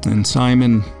 And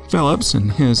Simon Phillips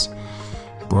and his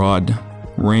broad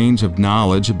range of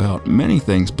knowledge about many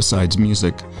things besides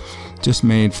music just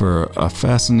made for a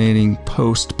fascinating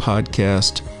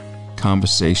post-podcast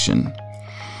conversation.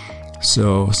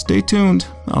 So stay tuned.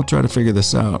 I'll try to figure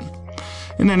this out.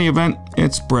 In any event,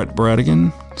 it's Brett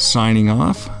Bradigan signing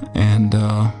off, and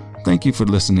thank you for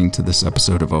listening to this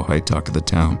episode of Oh Hi Talk of the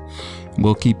Town.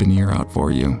 We'll keep an ear out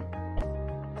for you.